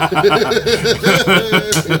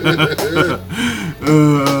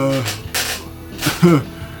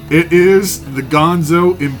 It is the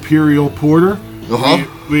Gonzo Imperial Porter. Uh-huh.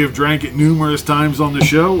 We have drank it numerous times on the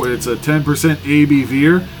show. It's a 10%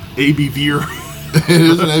 ABV. It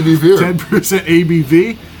is an ABV. 10%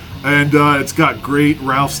 ABV. And it's got great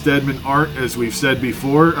Ralph Steadman art, as we've said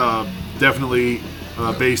before. Definitely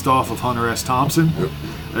based off of Hunter S. Thompson. Yep.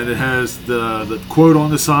 And it has the quote on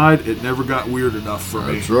the side, "It never got weird enough for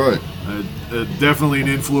me." That's right. Definitely an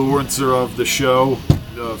influencer of the show.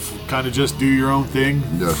 Kind of just do your own thing.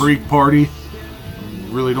 Yes. Freak party.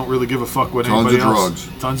 Really don't really give a fuck what Tons anybody of else.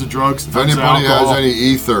 drugs. Tons of drugs. If Tons of anybody alcohol. has any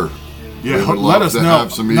ether, yeah, we would let love us to know.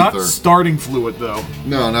 have some Not ether. starting fluid though.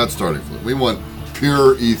 No, not starting fluid. We want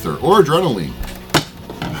pure ether or adrenaline.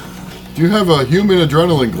 If you have a human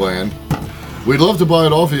adrenaline gland, we'd love to buy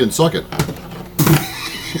it off you and suck it.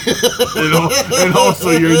 And also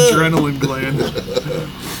your adrenaline gland.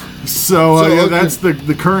 So yeah, that's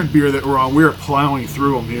the current beer that we're on. We're plowing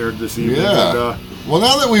through them here this evening. Yeah. And, Well,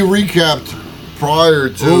 now that we recapped prior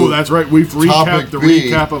to, oh, that's right. We've recapped Topic the B,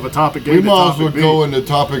 recap of a topic A we to might as well topic B. go into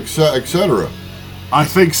topic etc. I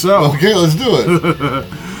think so. Okay, let's do it.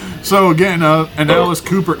 So again, an Alice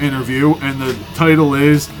Cooper interview, and the title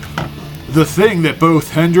is "The Thing That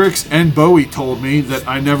Both Hendrix and Bowie Told Me That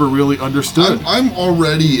I Never Really Understood." I'm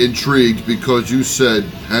already intrigued because you said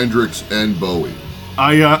Hendrix and Bowie.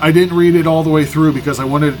 I didn't read it all the way through because I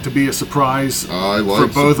wanted it to be a surprise I like for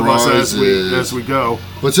both of us surprises. as we go.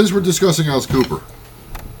 But since we're discussing Alice Cooper,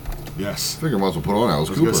 Yes. I think I might as well put on Alice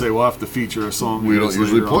I was Cooper. going to say we'll have to feature a song. We don't later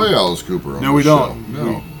usually on. play Alice Cooper on No, we the don't. show.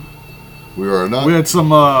 No. We are not. We had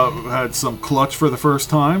some Clutch for the first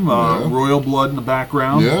time. Yeah. Royal Blood in the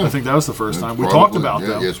background. Yeah. I think that was the first time. We Probably. talked about Yeah,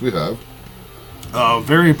 them. Yes, we have.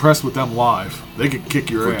 Very impressed with them live. They could kick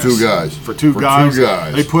your For ass. two guys. For two For guys. two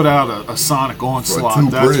guys. They put out a sonic onslaught. two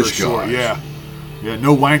that's British for sure. guys. Yeah. Yeah,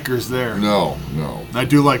 no wankers there. No. I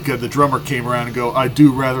do like the drummer came around and go, "I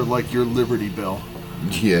do rather like your Liberty Bell."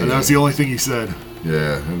 Yeah. And that was the only thing he said.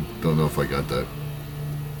 Yeah, I don't know if I got that.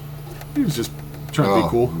 He was just trying to Oh, be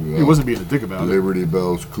cool. yeah. He wasn't being a dick about it. Liberty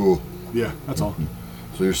Bell's cool. Yeah, that's all.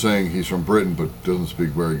 So you're saying he's from Britain but doesn't speak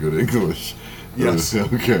very good English? Yes.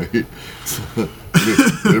 Okay.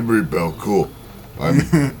 Liberty Bell, cool.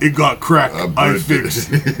 It got cracked. I'm I British.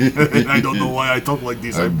 fixed. And I don't know why I talk like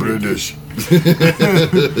this. I'm British.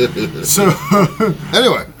 So,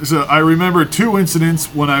 Anyway. so I remember two incidents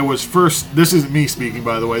when I was first. This isn't me speaking,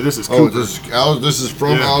 by the way. This is Oh, Cooper. this is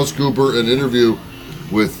from Yeah. Alice Cooper, an interview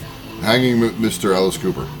with Hanging Mr. Alice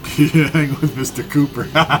Cooper. Hang with Mr. Cooper.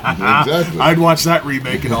 Exactly. I'd watch that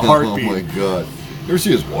remake in a heartbeat. Oh my god. You ever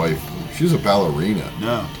see his wife? She's a ballerina.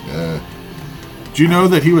 No. Yeah. Do you know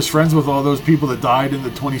that he was friends with all those people that died in the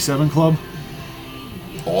 27 Club?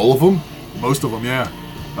 All of them? Most of them, yeah.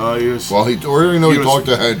 He was. Well, he already know He he was- talked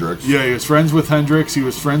to Hendrix. Yeah, he was friends with Hendrix. He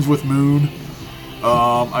was friends with Moon.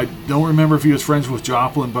 I don't remember if he was friends with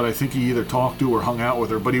Joplin, but I think he either talked to or hung out with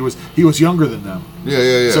her. But he was younger than them,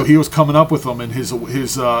 Yeah. so he was coming up with them. And his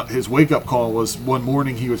wake up call was one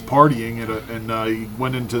morning he was partying and he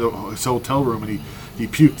went into his hotel room and he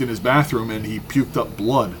puked in his bathroom and he puked up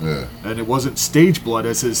blood. Yeah. And it wasn't stage blood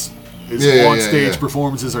as his Yeah, on stage yeah.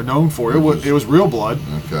 performances are known for. It was real blood.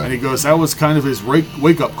 Okay. And he goes, that was kind of his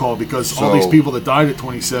wake up call because all these So- people that died at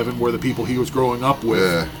 27 were the people he was growing up with.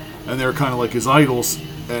 Yeah. And they're kind of like his idols.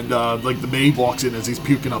 And like the maid walks in as he's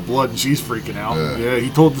puking up blood and she's freaking out. Yeah. He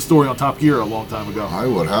told the story on Top Gear a long time ago. I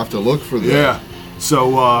would have to look for that. Yeah.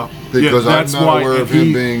 So Because that's I'm not why, aware and of him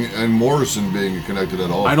he- being and Morrison being connected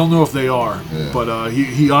at all. I don't know if they are, Yeah. but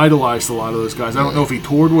he idolized a lot of those guys. I don't know if he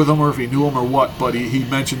toured with them or if he knew them or what, but he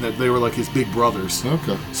mentioned that they were like his big brothers.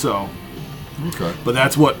 Okay. So, Okay. but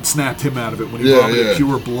that's what snapped him out of it when he Yeah, vomited yeah.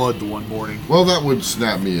 pure blood the one morning. Well, that would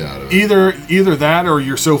snap me out of it. Either that or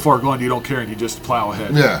you're so far gone you don't care and you just plow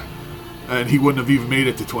ahead. Yeah. And he wouldn't have even made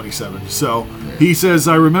it to 27. So he says,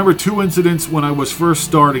 I remember two incidents when I was first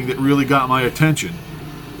starting that really got my attention.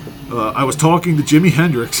 I was talking to Jimi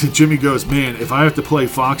Hendrix, and Jimmy goes, man, if I have to play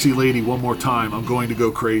Foxy Lady one more time, I'm going to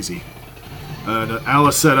go crazy. And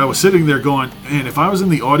Alice said, I was sitting there going, man, if I was in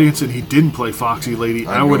the audience and he didn't play Foxy Lady,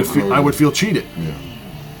 I would feel cheated. Yeah.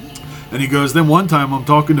 And he goes, then one time I'm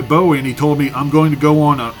talking to Bowie, and he told me I'm going to go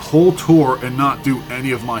on a whole tour and not do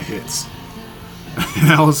any of my hits. And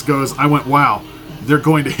Alice goes, I went, wow, they're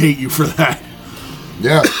going to hate you for that.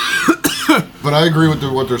 Yeah. But I agree with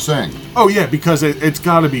what they're saying. Oh, yeah, because it's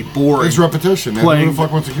got to be boring. It's repetition, man. Playing- Who the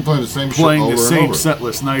fuck wants to keep playing the same shit Playing over the and same over? set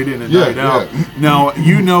list night in and Yeah, night out. yeah. Now,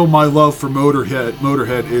 you know my love for Motorhead.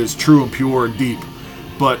 Motorhead is true and pure and deep.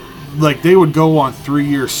 But, like, they would go on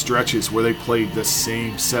 3-year stretches where they played the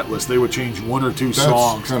same set list. They would change one or two That's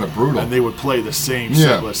songs. kinda brutal. And they would play the same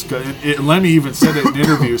Yeah. set list. Lemmy even said it in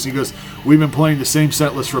interviews. He goes, we've been playing the same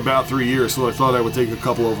set list for about 3 years, so I thought I would take a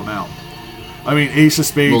couple of them out. I mean, Ace of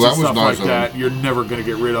Spades Well, that and was stuff nice like of that, him. you're never going to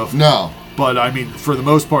get rid of. No. But, I mean, for the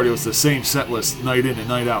most part, it was the same set list night in and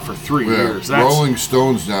night out for 3 Yeah. years. That's, Rolling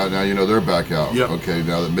Stones now you know they're back out. Yep. Okay,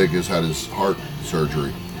 now that Mick has had his heart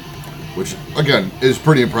surgery, which again is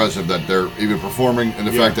pretty impressive that they're even performing, and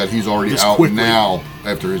the Yeah. fact that he's already Just out quickly. now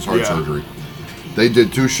after his heart Yeah. surgery. They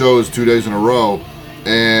did 2 shows 2 days in a row,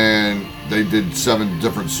 and they did 7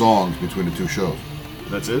 different songs between the 2 shows.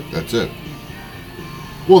 That's it, That's it.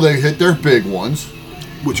 Well, they hit their big ones.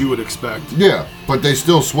 which you would expect. Yeah, but they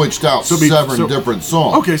still switched out So 7 different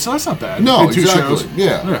songs. Okay, so that's not bad. No, In 2 exactly. shows.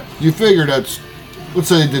 Yeah. You figure that's, let's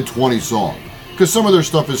say they did 20 songs. Because some of their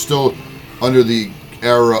stuff is still under the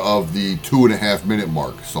era of the 2.5 minute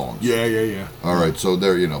mark songs. Yeah. All right, so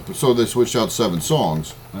there, so they switched out 7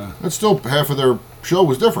 songs. That's still half of their show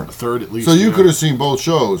was different. A third at least. So you yeah. could have seen both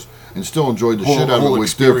shows and still enjoyed the Whole- shit out of whole it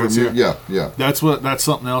with different. experience, Yeah. That's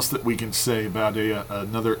something else that we can say about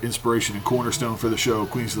another inspiration and cornerstone for the show,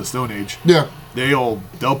 Queens of the Stone Age. Yeah. They'll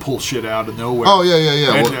pull shit out of nowhere. Oh, yeah.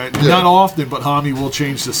 And, Well, yeah. Not often, but Hami will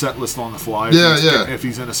change the set list on the fly. If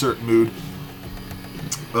he's in a certain mood.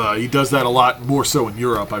 He does that a lot more so in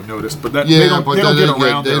Europe, I've noticed. But that Yeah, they don't but get around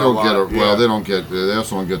they there a don't lot. get it. Well, Yeah. they don't get. They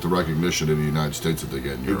also don't get the recognition in the United States that they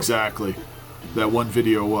get in Europe. Exactly. That one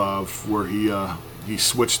video of where he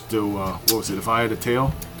switched to what was it? If I Had a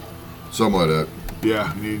Tail. Something like that.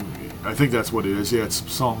 Yeah, I think that's what it is. Yeah, it's a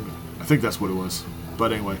song. I think that's what it was.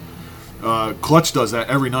 But anyway, Clutch does that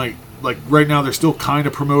every night. Like right now, they're still kind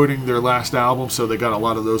of promoting their last album, so they got a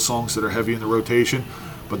lot of those songs that are heavy in the rotation.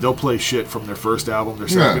 But they'll play shit from their first album, their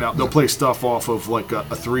second album. They'll play stuff off of like a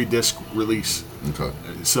 3-disc release. Okay.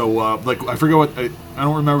 So like I forget what I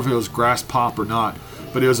don't remember if it was Grass Pop or not,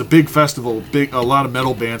 but it was a big festival. A lot of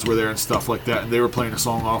metal bands were there and stuff like that, and they were playing a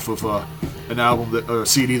song off of an album a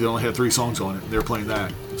CD that only had 3 songs on it. And they're playing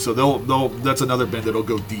that, so they'll that's another band that'll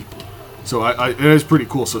go deep. So it is pretty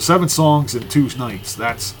cool. So 7 songs in 2 nights.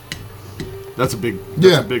 That's a big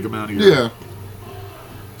a big amount of year. Yeah.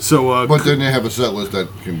 So But then they have a set list that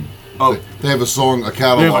can. Oh. They have a song, a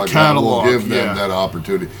catalog, They have a catalog, that will give them yeah. that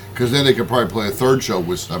opportunity. Because then they could probably play a 3rd show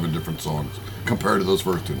with 7 different songs compared to those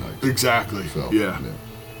first 2 nights. exactly. So Yeah.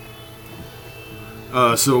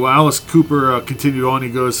 So Alice Cooper continued on. He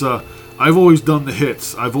goes, I've always done the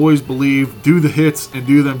hits. I've always believed do the hits and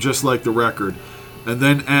do them just like the record. And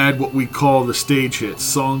then add what we call the stage hits.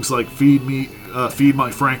 Songs like Feed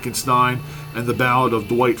My Frankenstein and The Ballad of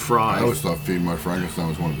Dwight Fry. I always thought Feed My Frankenstein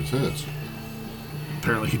was one of his hits.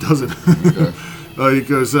 Apparently he doesn't. Okay. He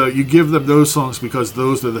goes, you give them those songs because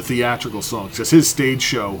those are the theatrical songs. Because his stage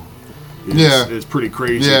show is pretty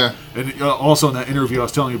crazy. Yeah. And also in that interview I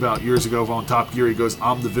was telling you about years ago on Top Gear, he goes,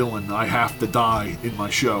 I'm the villain. I have to die in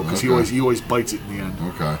my show. Because Okay. he always bites it in the end.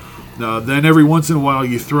 Okay. Then every once in a while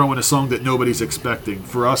you throw in a song that nobody's expecting.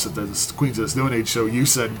 For us at the Queens of the Stone Age show, you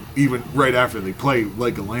said even right after they play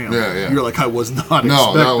Like a Lamb, You're like, I was not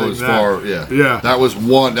No, expecting that was far. Yeah. That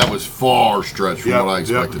was far stretched from Yep, what I yep.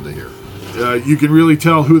 expected to hear. You can really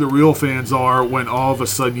tell who the real fans are when all of a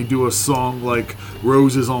sudden you do a song like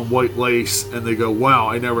Roses on White Lace and they go, wow,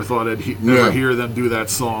 I never thought I'd never hear them do that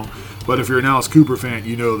song. But if you're an Alice Cooper fan,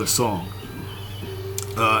 you know the song.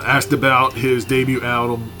 Asked about his debut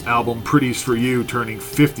album Pretties for You turning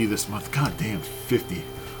 50 this month. God damn, 50.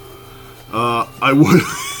 I would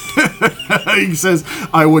he says,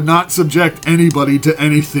 I would not subject anybody to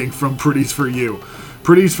anything from Pretties for You.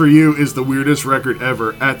 Pretties for You is the weirdest record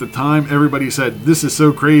ever. At the time, everybody said, this is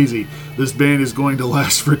so crazy. This band is going to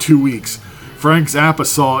last for 2 weeks. Frank Zappa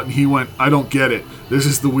saw it and he went, I don't get it. This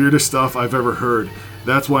is the weirdest stuff I've ever heard.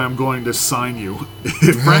 That's why I'm going to sign you.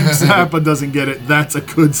 If Frank Zappa doesn't get it, that's a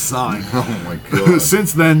good sign. Oh my god.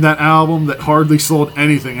 Since then, that album that hardly sold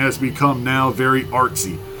anything has become now very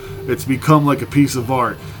artsy. It's become like a piece of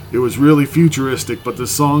art. It was really futuristic, but the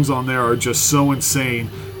songs on there are just so insane,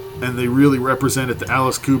 and they really represented the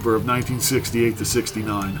Alice Cooper of 1968 to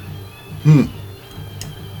 69. And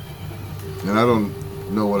I don't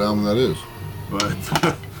know what album that is. But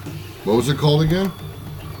What was it called again?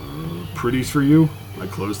 Pretties for You? I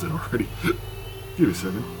closed it already. Give me a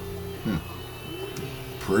second.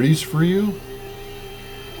 Pretties for You?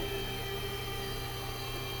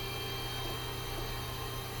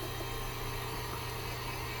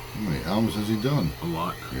 How many albums has he done? A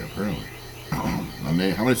lot. Yeah, apparently.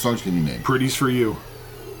 How many songs can you name? Pretties for You.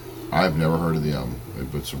 I've never heard of the album.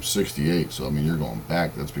 It's from '68, so I mean, you're going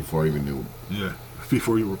back. That's before I even knew. Yeah.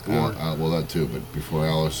 Before you were born. Well, that too, but before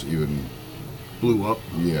Alice even. Blew up.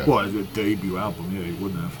 Yeah. Well, the debut album, yeah, he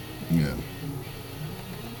wouldn't have. Yeah.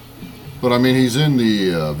 But I mean, he's in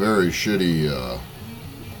the very shitty.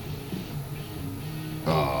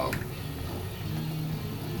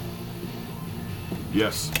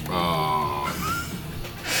 Yes.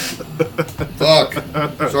 Fuck.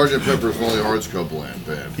 Sergeant Pepper's Lonely Hearts Club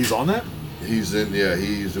Band. He's on that? He's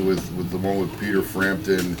with the one with Peter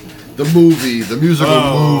Frampton. The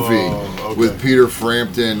musical movie okay. with Peter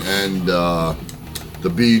Frampton and the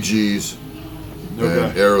Bee Gees and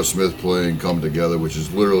Okay. Aerosmith playing Come Together, which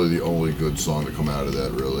is literally the only good song to come out of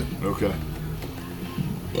that, really. Okay.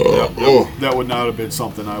 Oh. That would not have been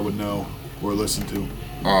something I would know or listen to.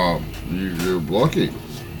 You're lucky.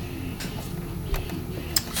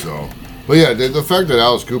 So, but yeah, the fact that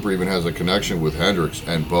Alice Cooper even has a connection with Hendrix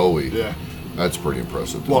and Bowie, Yeah. that's pretty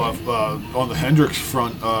impressive. to Well, me. on the Hendrix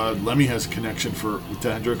front, Lemmy has a connection with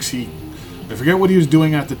Hendrix. I forget what he was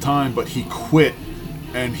doing at the time, but he quit,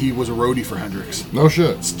 and he was a roadie for Hendrix, No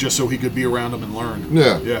shit. just so he could be around him and learn.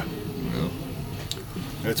 Yeah. Yeah.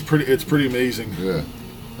 It's pretty amazing. Yeah.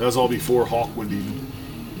 That was all before Hawkwind even.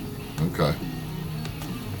 Okay.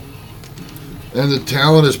 And the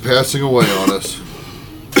talent is passing away on us.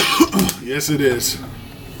 Yes, it is.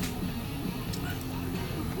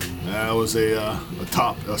 That was a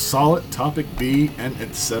solid topic B and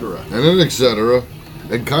etc. And then etc.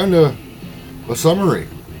 And kind of a summary.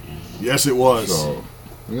 Yes, it was. So,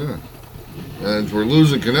 yeah. And we're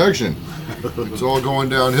losing connection. It's all going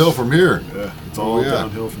downhill from here. Yeah, it's all yeah.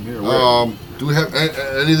 downhill from here. Do we have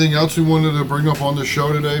anything else we wanted to bring up on the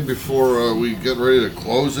show today before we get ready to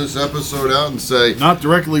close this episode out and say... Not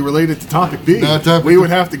directly related to topic B. Not topic we B.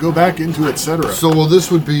 would have to go back into etc. So, well,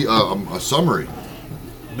 this would be a summary.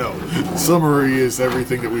 No, summary is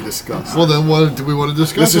everything that we discussed. Well, then what do we want to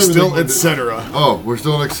discuss? This is still everything? etc. Oh, we're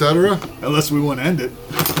still in etc.? Unless we want to end it.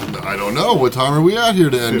 I don't know. What time are we at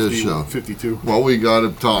here to end this show? 52. Well, we got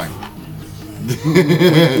a time.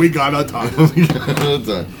 We got a time.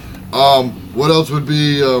 What else would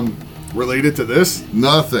be Related to this?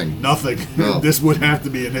 nothing? Nothing. No. This would have to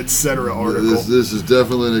be an etc. article. This is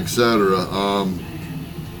definitely an etc.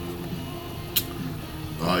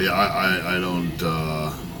 Yeah, I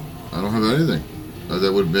don't have anything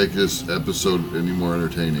that would make this episode any more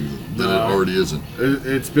entertaining than it already isn't.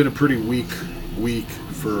 It's been a pretty weak week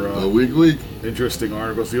for A week. interesting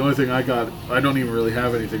articles. The only thing I don't even really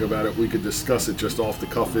have anything about it. We could discuss it just off the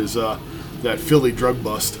cuff. Is that Philly drug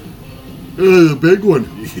bust? The big one.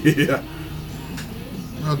 Yeah.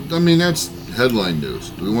 I mean, that's headline news.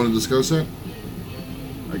 Do we want to discuss that?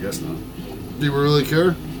 I guess not. Do you really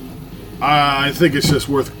care? I think it's just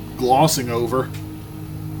worth glossing over.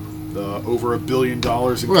 Over $1 billion in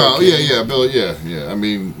Well, cocaine. yeah, Bill, yeah. I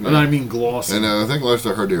mean, And I mean glossing. and I think last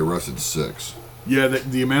I heard they arrested 6. Yeah,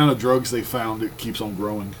 the amount of drugs they found, it keeps on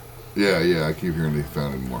growing. Yeah, I keep hearing they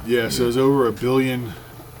found it more. Yeah, so it's over $1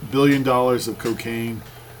 billion of cocaine,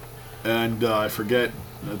 and I forget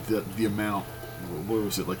the amount. What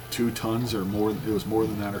was it, like 2 tons or more? It was more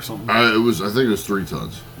than that or something. I think it was 3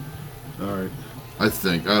 tons. All right. I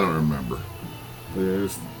don't remember. But it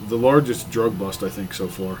was the largest drug bust, I think, so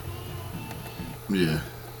far. Yeah.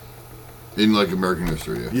 In like American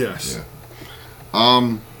history, yeah. Yes. Yeah.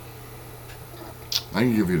 I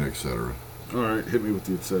can give you an etc. All right, hit me with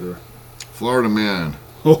the etc. Florida man.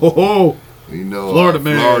 Ho ho ho! You know, Florida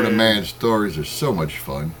man. Florida man stories are so much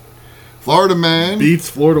fun. Florida man. Beats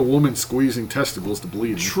Florida woman squeezing testicles to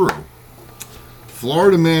bleeding. True.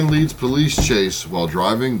 Florida man leads police chase while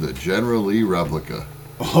driving the General Lee replica.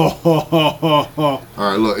 All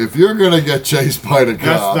right, look, if you're gonna get chased by the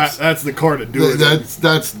cops, That's the car to do it.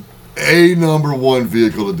 that's a number one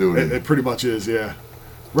vehicle to do it. It pretty much is, yeah.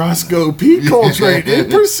 Roscoe P. Coltrane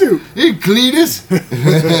in pursuit. Hey, Cletus!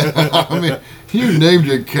 I mean, you named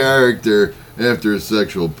your character after a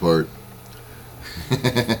sexual part.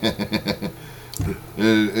 And,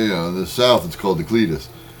 you know, in the South, it's called the Cletus.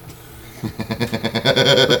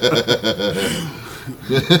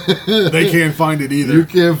 They can't find it either. You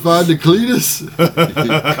can't find the Cletus?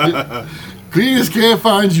 Cletus can't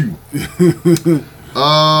find you.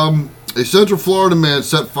 A Central Florida man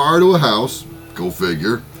set fire to a house, go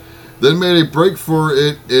figure, then made a break for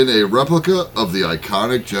it in a replica of the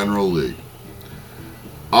iconic General Lee.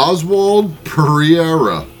 Oswald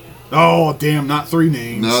Pereira, Oh, damn, not 3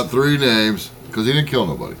 names. not 3 names, because he didn't kill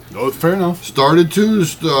nobody. Oh, fair enough.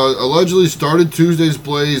 Allegedly started Tuesday's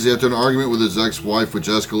blaze after an argument with his ex-wife, which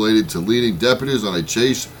escalated to leading deputies on a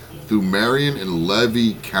chase through Marion and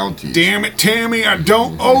Levy counties. Damn it, Tammy, I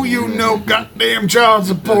don't owe you no goddamn child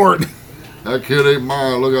support. That kid ain't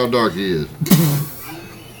mine. Look how dark he is.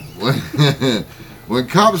 When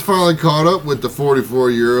cops finally caught up with the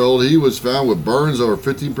 44-year-old, he was found with burns over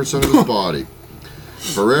 15% of his body.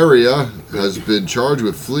 Pereira has been charged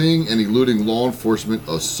with fleeing and eluding law enforcement,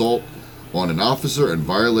 assault on an officer, and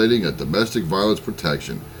violating a domestic violence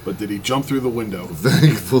protection. But did he jump through the window?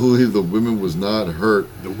 Thankfully, the woman was not hurt.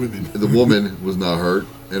 The women. The woman was not hurt,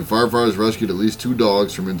 and firefighters rescued at least 2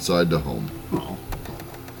 dogs from inside the home. Oh.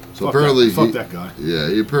 So Fuck apparently, that guy. Yeah,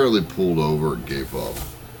 he apparently pulled over and gave up.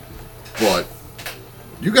 But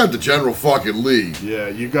you got the general fucking lead. Yeah,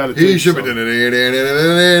 you got to. He should be.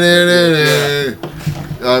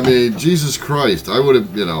 I mean, Jesus Christ! I would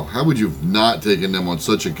have. How would you have not taken them on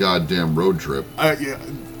such a goddamn road trip? Yeah.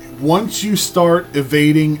 Once you start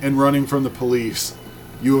evading and running from the police,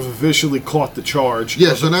 you have officially caught the charge.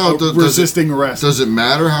 Yeah. So now resisting arrest. Does it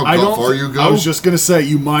matter how far you go? I was just gonna say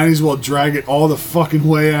you might as well drag it all the fucking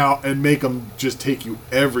way out and make them just take you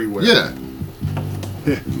everywhere. Yeah.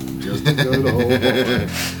 Just to go the whole way.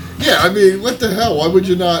 Yeah. I mean, what the hell? Why would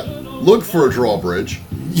you not look for a drawbridge?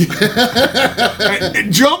 Jump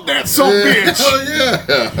that son bitch! Hell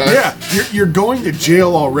yeah! Yeah, you're going to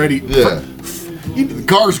jail already. Yeah. The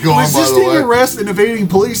car's gone, by the Resisting way. arrest and evading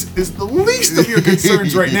police is the least of your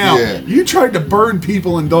concerns right now. Yeah. You tried to burn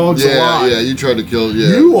people and dogs alive. Yeah, you tried to kill.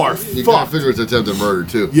 Yeah, You are You gotta fucked. figure it's attempted murder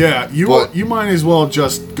too. Yeah, But you might as well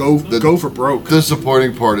just go for broke. the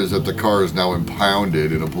disappointing part is that the car is now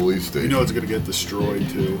impounded in a police You station. know it's gonna get destroyed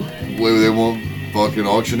too. They won't fucking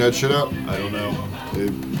auction that shit out. I don't know.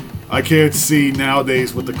 I can't see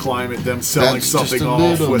nowadays with the climate them selling That's just something a off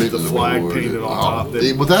little with bit the of flag word. painted on top.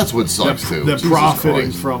 Well, that's what sucks too. They're Jesus profiting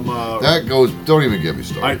Christ. from. That goes. Don't even get me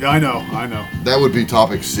started. I know. That would be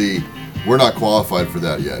topic C. We're not qualified for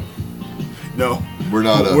that yet. No, We're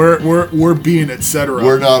not a. we're being etc.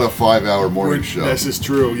 We're not a 5-hour morning show. This is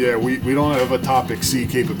true. Yeah, we don't have a topic C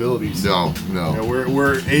capabilities. No. Yeah,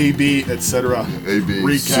 we're A B etc. A B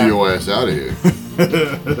Recap. C O S out of here.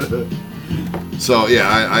 So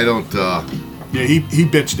yeah, I don't. Yeah, he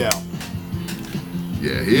bitched out.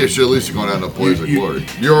 Yeah, he should at least have gone out in a blaze of You- glory.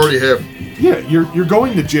 You already have. Yeah, you're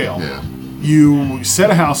going to jail. Yeah. You set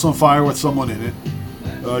a house on fire with someone in it.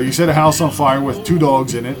 You set a house on fire with 2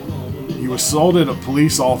 dogs in it. You assaulted a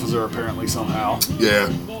police officer apparently somehow.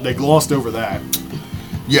 Yeah. They glossed over that.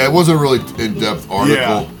 Yeah, it wasn't a really in-depth article.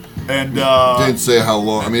 Yeah, and Didn't say how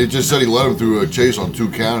long. I mean, it just said he led him through a chase on 2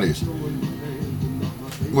 counties.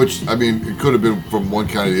 Which, I mean, it could have been from one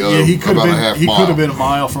county to the other. yeah, he could about a have half been. He mile. could have been a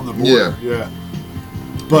mile from the border. Yeah.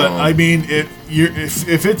 But I mean,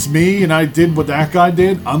 if it's me and I did what that guy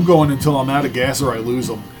did, I'm going until I'm out of gas or I lose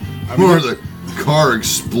them. I mean, Or the car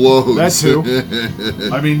explodes. that too.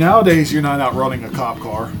 I mean, nowadays you're not outrunning a cop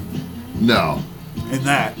car No. in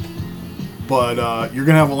that, but you're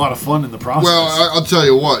gonna have a lot of fun in the process. Well, I'll tell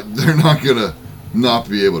you what. They're not going to not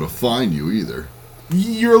be able to find you either.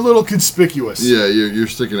 You're a little conspicuous. Yeah, you're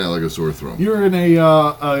sticking out like a sore thumb. You're in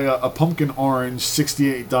a pumpkin orange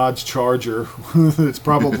 '68 Dodge Charger. It's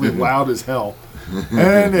probably loud as hell,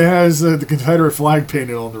 and it has the Confederate flag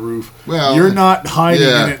painted on the roof. Well, you're not hiding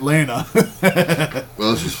yeah. in Atlanta.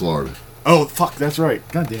 Well, this is Florida. Oh fuck, that's right.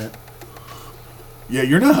 God damn it. Yeah,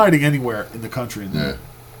 you're not hiding anywhere in the country. In that.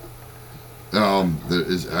 Yeah. There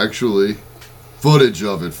is actually footage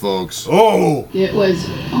of it, folks. Oh. It was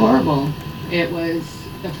horrible. It was,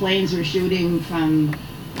 the planes were shooting from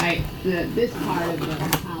this part of the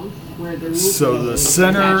house where the roof So the was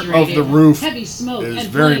center of saturated. the roof Heavy smoke is and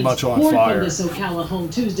very flames much on poured fire. from this Ocala home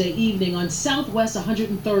Tuesday evening on Southwest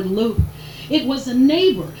 103rd Loop. It was a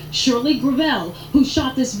neighbor, Shirley Gravel, who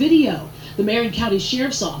shot this video. The Marion County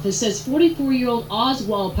Sheriff's Office says 44-year-old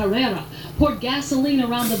Oswald Pereira poured gasoline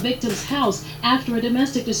around the victim's house after a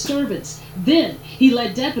domestic disturbance. Then he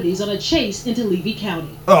led deputies on a chase into Levy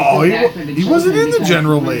County. Oh, Bad for the he wasn't in the children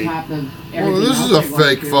general because league. on top of Well, everything this else is a they're going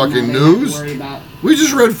fake through, fucking now they have to news. worry about We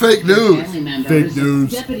just read fake their news. family members. Fake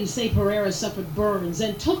news. Deputies say Pereira suffered burns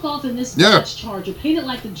and took off in this Yeah. Dodge Charger painted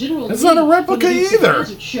like the General That's Lee not a from replica the Dukes of either.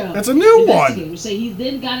 Hazzard show. That's a new one. Investigators say he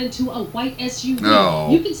then got into a white SUV. No.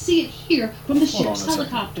 You can see it here from the Hold on sheriff's a second.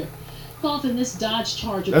 helicopter. Off in this Dodge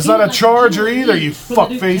Charger. That's painted not a like the Charger General either, Lee you from the fuck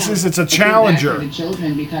Duke faces. County. It's a I feel bad Challenger. for the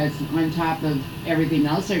children because on top of everything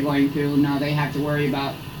else they're going through, now they have to worry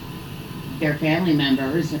about their family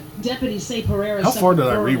members. Deputies say Pereira How far suffered did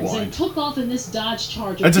I burns rewind? and took off in this Dodge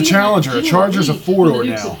Charger. That's a painted like Challenger. the A General Charger's a Lee four-door from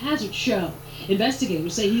the Dukes now. of Hazzard show.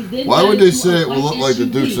 Investigators say he then Why got would they into say a it will white look like the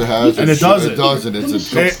SUV. Dukes of Hazzard? And it doesn't. It doesn't.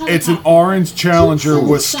 It's an orange Challenger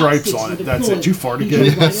with stripes on it. That's it. You farted again.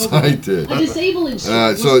 Yes, I did. A disabling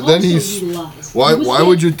strip So was then also he's. utilized. Why He was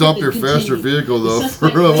would hit, you but dump they your faster continued. vehicle though The for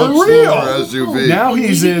a suspect much For real. smaller SUV? Now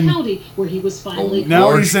he's Levy in- County, where he was finally Now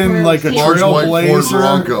Large- he's in like a large white Ford Trailblazer.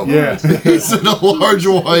 Bronco. Yeah. He's in a large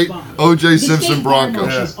white O.J. Simpson Bronco.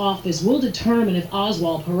 The State Fire Marshal's office will determine if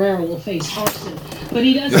Oswald Pereira will face arson, but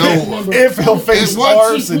he does You know, have a number If of he'll face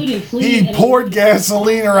charges, arson, including fleeing he and poured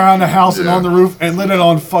gasoline around the house and Yeah. on the roof and lit it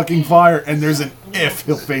on fucking fire. And there's an if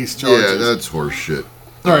he'll face charges. Yeah, that's horse shit.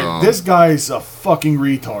 All right, this guy's a fucking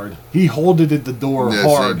retard. He holded at the door Yes,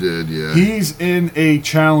 hard. he did, yeah. He's in a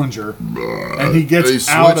Challenger, and he gets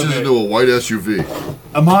He out of switches it. into a white SUV.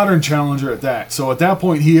 A modern Challenger at that. So at that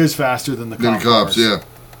point, he is faster than the Then cop cops, cars. yeah.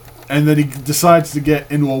 And then he decides to get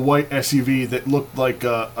into a white SUV that looked like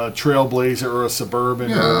a Trailblazer or a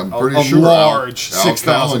Suburban Yeah, or I'm pretty a sure large Al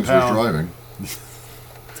 6,000 Collins pound. was driving.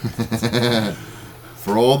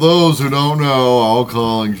 For all those who don't know, Al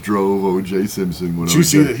Collins drove O.J. Simpson when Did you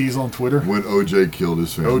see that he's on Twitter? when O.J. killed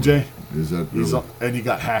his family. OJ? Is that He's really? on, and he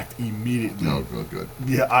got hacked immediately. Oh, good.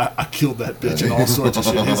 Yeah, I killed that bitch and all sorts of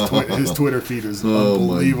shit. His Twitter feed is Oh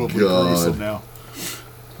my unbelievably God. gruesome now.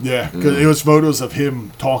 Yeah, because it was photos of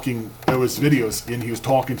him talking. It was videos, and he was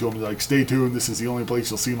talking to him like, "Stay tuned. This is the only place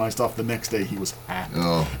you'll see my stuff." The next day, he was hacked,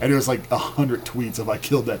 Oh. and it was like 100 tweets of "I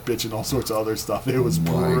killed that bitch" and all sorts of other stuff. It was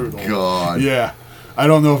My brutal. God. Yeah, I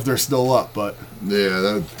don't know if they're still up, but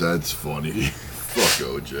Yeah, that's funny. Fuck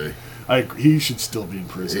O.J. he should still be in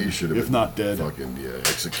prison. He should have if been not dead. Fucking,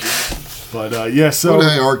 executed. But yeah, so But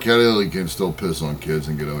hey, R. Kelly can still piss on kids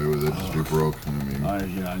and get away with it. Just be broke. I mean,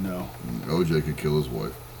 I know. O.J. could kill his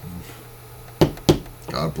wife.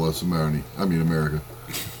 God bless America. America.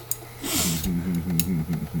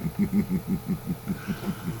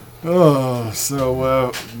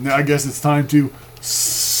 So now I guess it's time to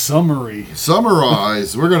summary.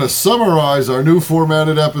 Summarize. We're going to summarize our new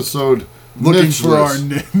formatted episode. Looking Niche for list.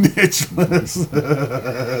 our niche list.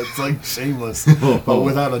 It's like Shameless, but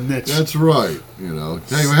without a niche. That's right.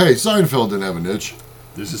 Hey, Seinfeld didn't have a niche.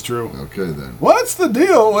 This is true. Okay, then. What's the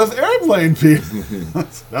deal with airplane people?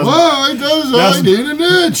 Why does I need a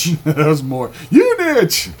niche? That was more. You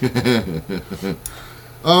niche.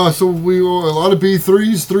 So we a lot of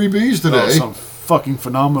B3s, 3Bs today. Oh, some fucking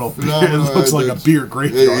phenomenal beer. Phenomenal, It looks like a it's- beer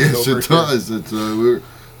graveyard. Yes, over it here. does. It's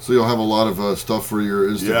so you'll have a lot of stuff for your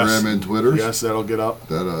Instagram Yes. and Twitter. Yes, that'll get up.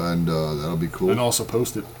 That'll be cool. And also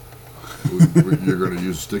post it. You're going to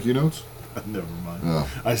use sticky notes? Never mind. Oh.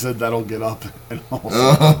 I said that'll get up and also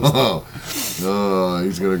Oh,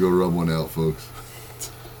 he's going to go rub one out, folks.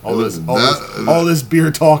 all this beer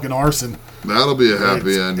talk and arson. That'll be a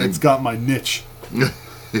happy ending. It's got my niche.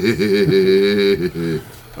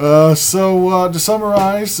 So to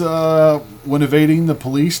summarize, when evading the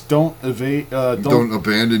police, don't abandon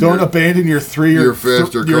your your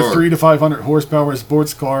faster your car. 3 to 500 horsepower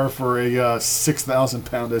sports car for a 6,000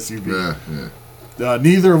 pound SUV. Yeah.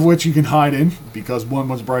 Neither of which you can hide in because one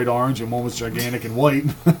was bright orange and one was gigantic and white.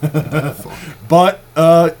 But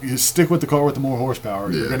you stick with the car with the more horsepower.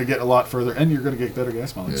 You're Yeah. going to get a lot further, and you're going to get better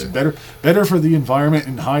gas mileage. Yeah. Better for the environment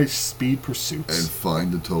in high speed pursuits. And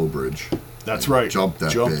find the tow bridge. That's right. Jump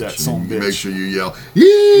that bitch. that son And bitch. Make sure you yell,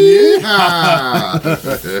 yeah!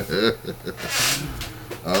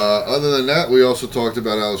 Other than that, we also talked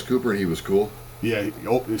about Alice Cooper, and he was cool. Yeah,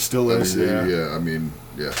 it still I is. mean,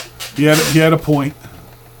 Yeah. yeah. He had a point.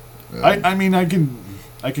 I mean, I can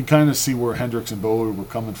kind of see where Hendrix and Bowie were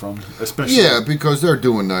coming from, especially. Yeah, because they're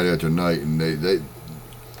doing night after night, and they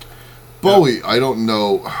Bowie. I don't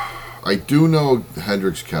know. I do know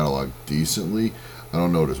Hendrix catalog decently. I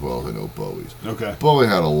don't know it as well as I know Bowie's. Okay. Bowie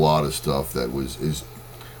had a lot of stuff that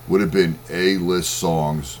would have been A-list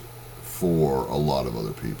songs for a lot of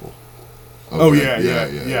other people. Oh Okay?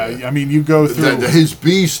 yeah. I mean, you go through. His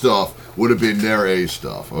B stuff would have been their A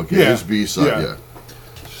stuff. Okay, Yeah, his B side, yeah. yeah.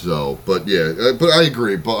 So, but I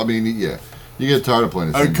agree. But I mean, yeah, you get tired of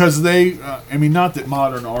playing the same. Because they, I mean, not that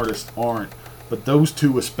modern artists aren't, but those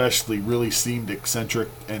two especially really seemed eccentric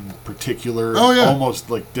and particular. Oh, yeah. Almost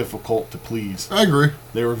like difficult to please. I agree.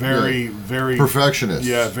 They were very Perfectionists.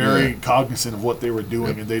 Yeah, very Yeah. cognizant of what they were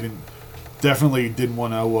doing, and they definitely didn't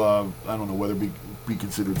want to. I don't know whether be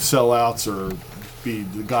considered sellouts or be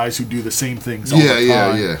the guys who do the same things all the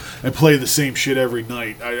time and play the same shit every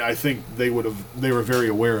night. I think they were very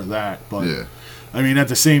aware of that. But Yeah. I mean, at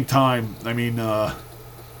the same time, I mean,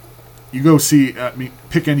 you go see. I mean,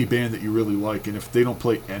 pick any band that you really like, and if they don't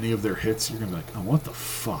play any of their hits, you're gonna be like, oh, what the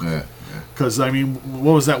fuck? Yeah. Because, I mean,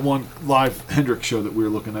 what was that one live Hendrix show that we were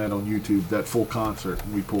looking at on YouTube, that full concert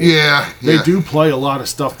we pulled? Yeah. They yeah. do play a lot of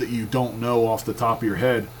stuff that you don't know off the top of your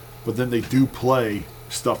head, but then they do play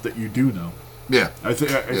stuff that you do know. Yeah. I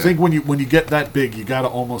think when you get that big, you got to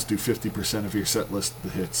almost do 50% of your set list the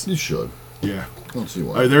hits. You should. Yeah. I don't see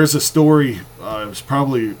why. There's a story, it was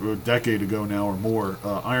probably a decade ago now or more,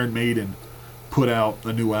 Iron Maiden put out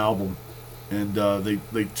a new album, and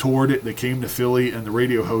they toured it. They came to Philly, and the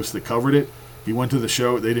radio host that covered it, he went to the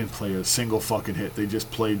show. They didn't play a single fucking hit. They just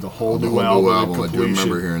played the whole new album. in I do completion.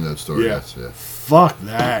 remember hearing that story. Yeah. Yes, yeah. Fuck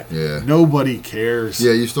that. Yeah. Nobody cares.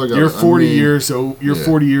 Yeah, you still got. You're 40 I mean, years. So you're yeah.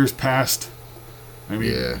 40 years past I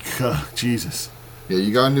mean, Yeah. Jesus. Yeah,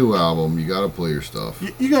 you got a new album. You got to play your stuff.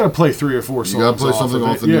 You got to play 3 or 4 songs. You got to play something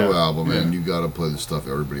off the new Yeah. album, Yeah. and you got to play the stuff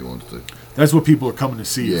everybody wants to. That's what people are coming to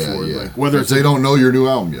see you Yeah, for. yeah. Like, whether it's they don't know your new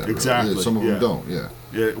album yet. Exactly, Yeah, some of yeah. them don't.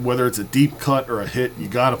 Yeah. whether it's a deep cut or a hit, you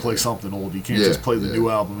got to play something old. You can't Yeah, just play the yeah. new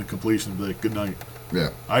album in completion and be like, good night. Yeah.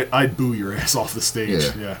 I'd boo your ass off the stage.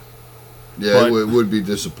 Yeah. Yeah. Yeah, But- it would be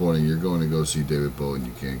disappointing. You're going to go see David Bowie and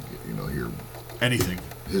you can't, hear Anything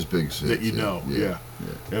his big hits. that you know. Yeah.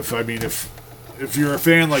 If you're a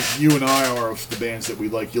fan like you and I are of the bands that we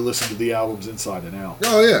like, you listen to the albums inside and out.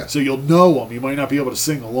 Oh yeah. So you'll know them. You might not be able to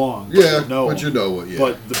sing along. But Yeah, you'll know but 'em. you know what? Yeah.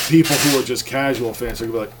 But the people who are just casual fans are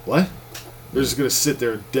gonna be like, "What?" They're just gonna sit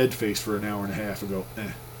there dead faced for an hour and a half and go, "Eh."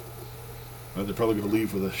 And they're probably gonna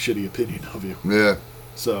leave with a shitty opinion of you. Yeah.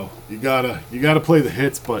 So you gotta play the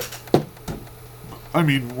hits. But I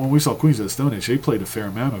mean, when we saw Queens of the Stone Age, they played a fair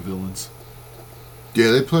amount of villains.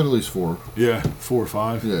 Yeah, they played at least 4. Yeah, 4 or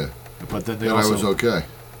 5. Yeah. But then they And also I was okay.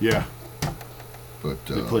 Yeah, But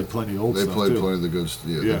they played plenty of old They stuff played too. plenty of the good.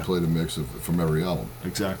 Yeah, Yeah. they played a mix from every album.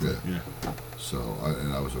 Exactly. Yeah. Yeah. So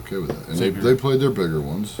I was okay with that. And Same here. they played their bigger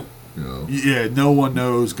ones. Yeah. No one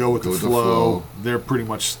knows. Go with Go the with the flow. flow. They're pretty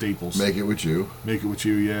much staples. Make it with you. Make it with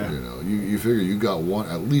you. Yeah. You figure you got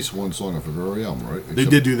at least one song off of every album, right? They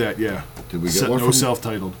did do that. Yeah. Did we get one no from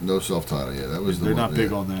self-titled? No self-titled. Yeah, that was the They're one. not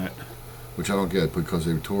big yeah. on that. Which I don't get because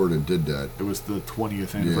they toured and did that. It was the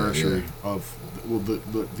 20th anniversary of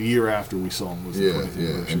the year after we saw them was the 20th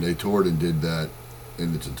anniversary. And they toured and did that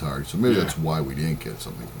in its entirety. So maybe Yeah. that's why we didn't get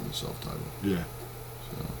something from the self-titled. Yeah.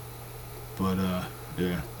 So. But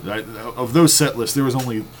yeah, of those set lists, there was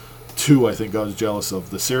only 2 I think I was jealous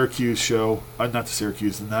of. The Syracuse show, not the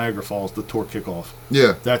Syracuse, the Niagara Falls, the tour kickoff.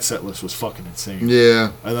 Yeah. That set list was fucking insane.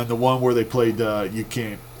 Yeah. And then the one where they played "You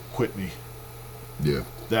Can't Quit Me." Yeah.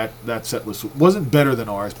 That set list wasn't better than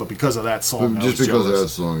ours, but because of that song, Just I was because jealous. of that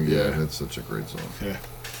song, yeah, Yeah. that's such a great song. Yeah.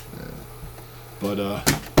 But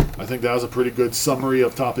I think that was a pretty good summary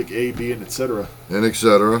of topic A, B, and etc. And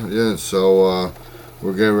etc. Yeah, so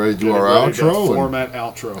we're getting ready to do our Ready to outro. format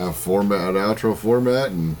outro. An outro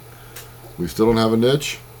format, and we still don't have a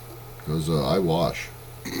niche because I wash.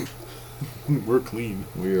 We're clean.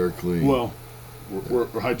 We are clean. Well, we're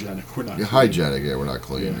hygienic. We're not. Yeah, clean. hygienic, yeah, we're not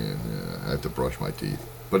clean. Yeah. Yeah, I have to brush my teeth.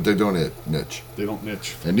 But they don't niche. They don't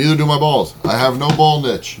niche. And neither do my balls. I have no ball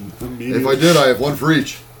niche. If I did, I have one for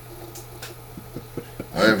each.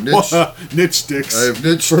 I have niche. Niche sticks. I have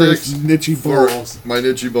niche for sticks Nichey for balls. my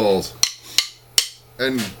nichey balls.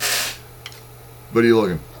 And what are you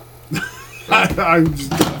looking? I'm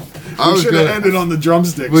just. I We was should have gonna- ended on the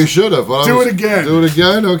drumsticks. We should have. but I Do was- it again. Do it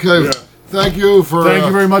again. Okay. Yeah. Thank you for. Thank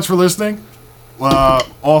you very much for listening.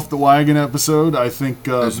 Off the wagon episode. I think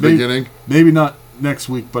That's the beginning. Maybe not next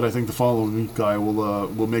week, but I think the following week I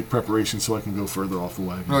will make preparations so I can go further off the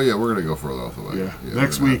wagon. Oh yeah, we're gonna go further off the wagon. Yeah. we're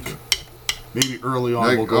Next gonna week, have maybe early on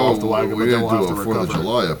to. we'll go off the wagon, we but then didn't we'll do have a to 4th of recover.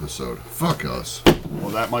 July episode. Fuck us. Well,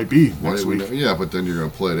 that might be Why next did we week. Yeah, but then you're gonna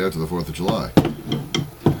play it after the 4th of July.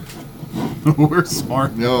 We're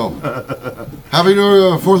smart. No. Happy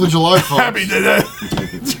New 4th of July, folks. Happy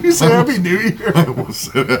Did you say Happy New Year? I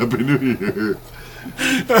almost said Happy New Year.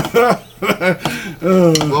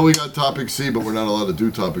 Well, we got topic C, but we're not allowed to do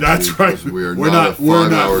topic C. That's right. because We are We're not a we're 5-hour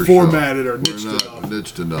not show. formatted or We're niched not enough.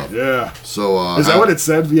 niched enough. Yeah. So Is that what it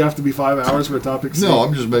said? We have to be 5 hours for a topic? C? No,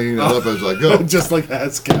 I'm just making it up as I go. Just like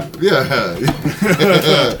ASCAP.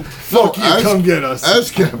 Yeah. Fuck you, come get us.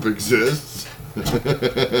 ASCAP exists.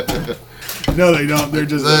 No, they don't. They're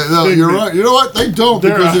just. a No, you're figment. right. You know what? They don't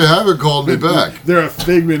They're because a- they haven't called me back. They're a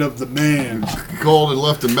figment of the man. Called and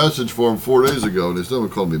left a message for him 4 days ago, and they still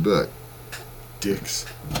haven't called me back. Dicks.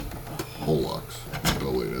 Polacks.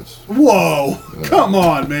 Oh wait, that's Whoa! Come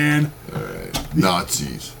on, man. all right.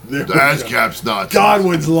 Nazis. There The we go. ASCAP's Nazis.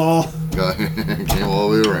 Godwin's law. Came all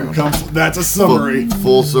the way around. That's a summary.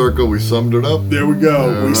 Full circle. We summed it up. There we go.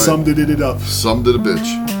 All We right. summed it up. Summed it a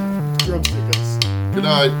bitch. Drumstick us. Good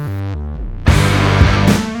night.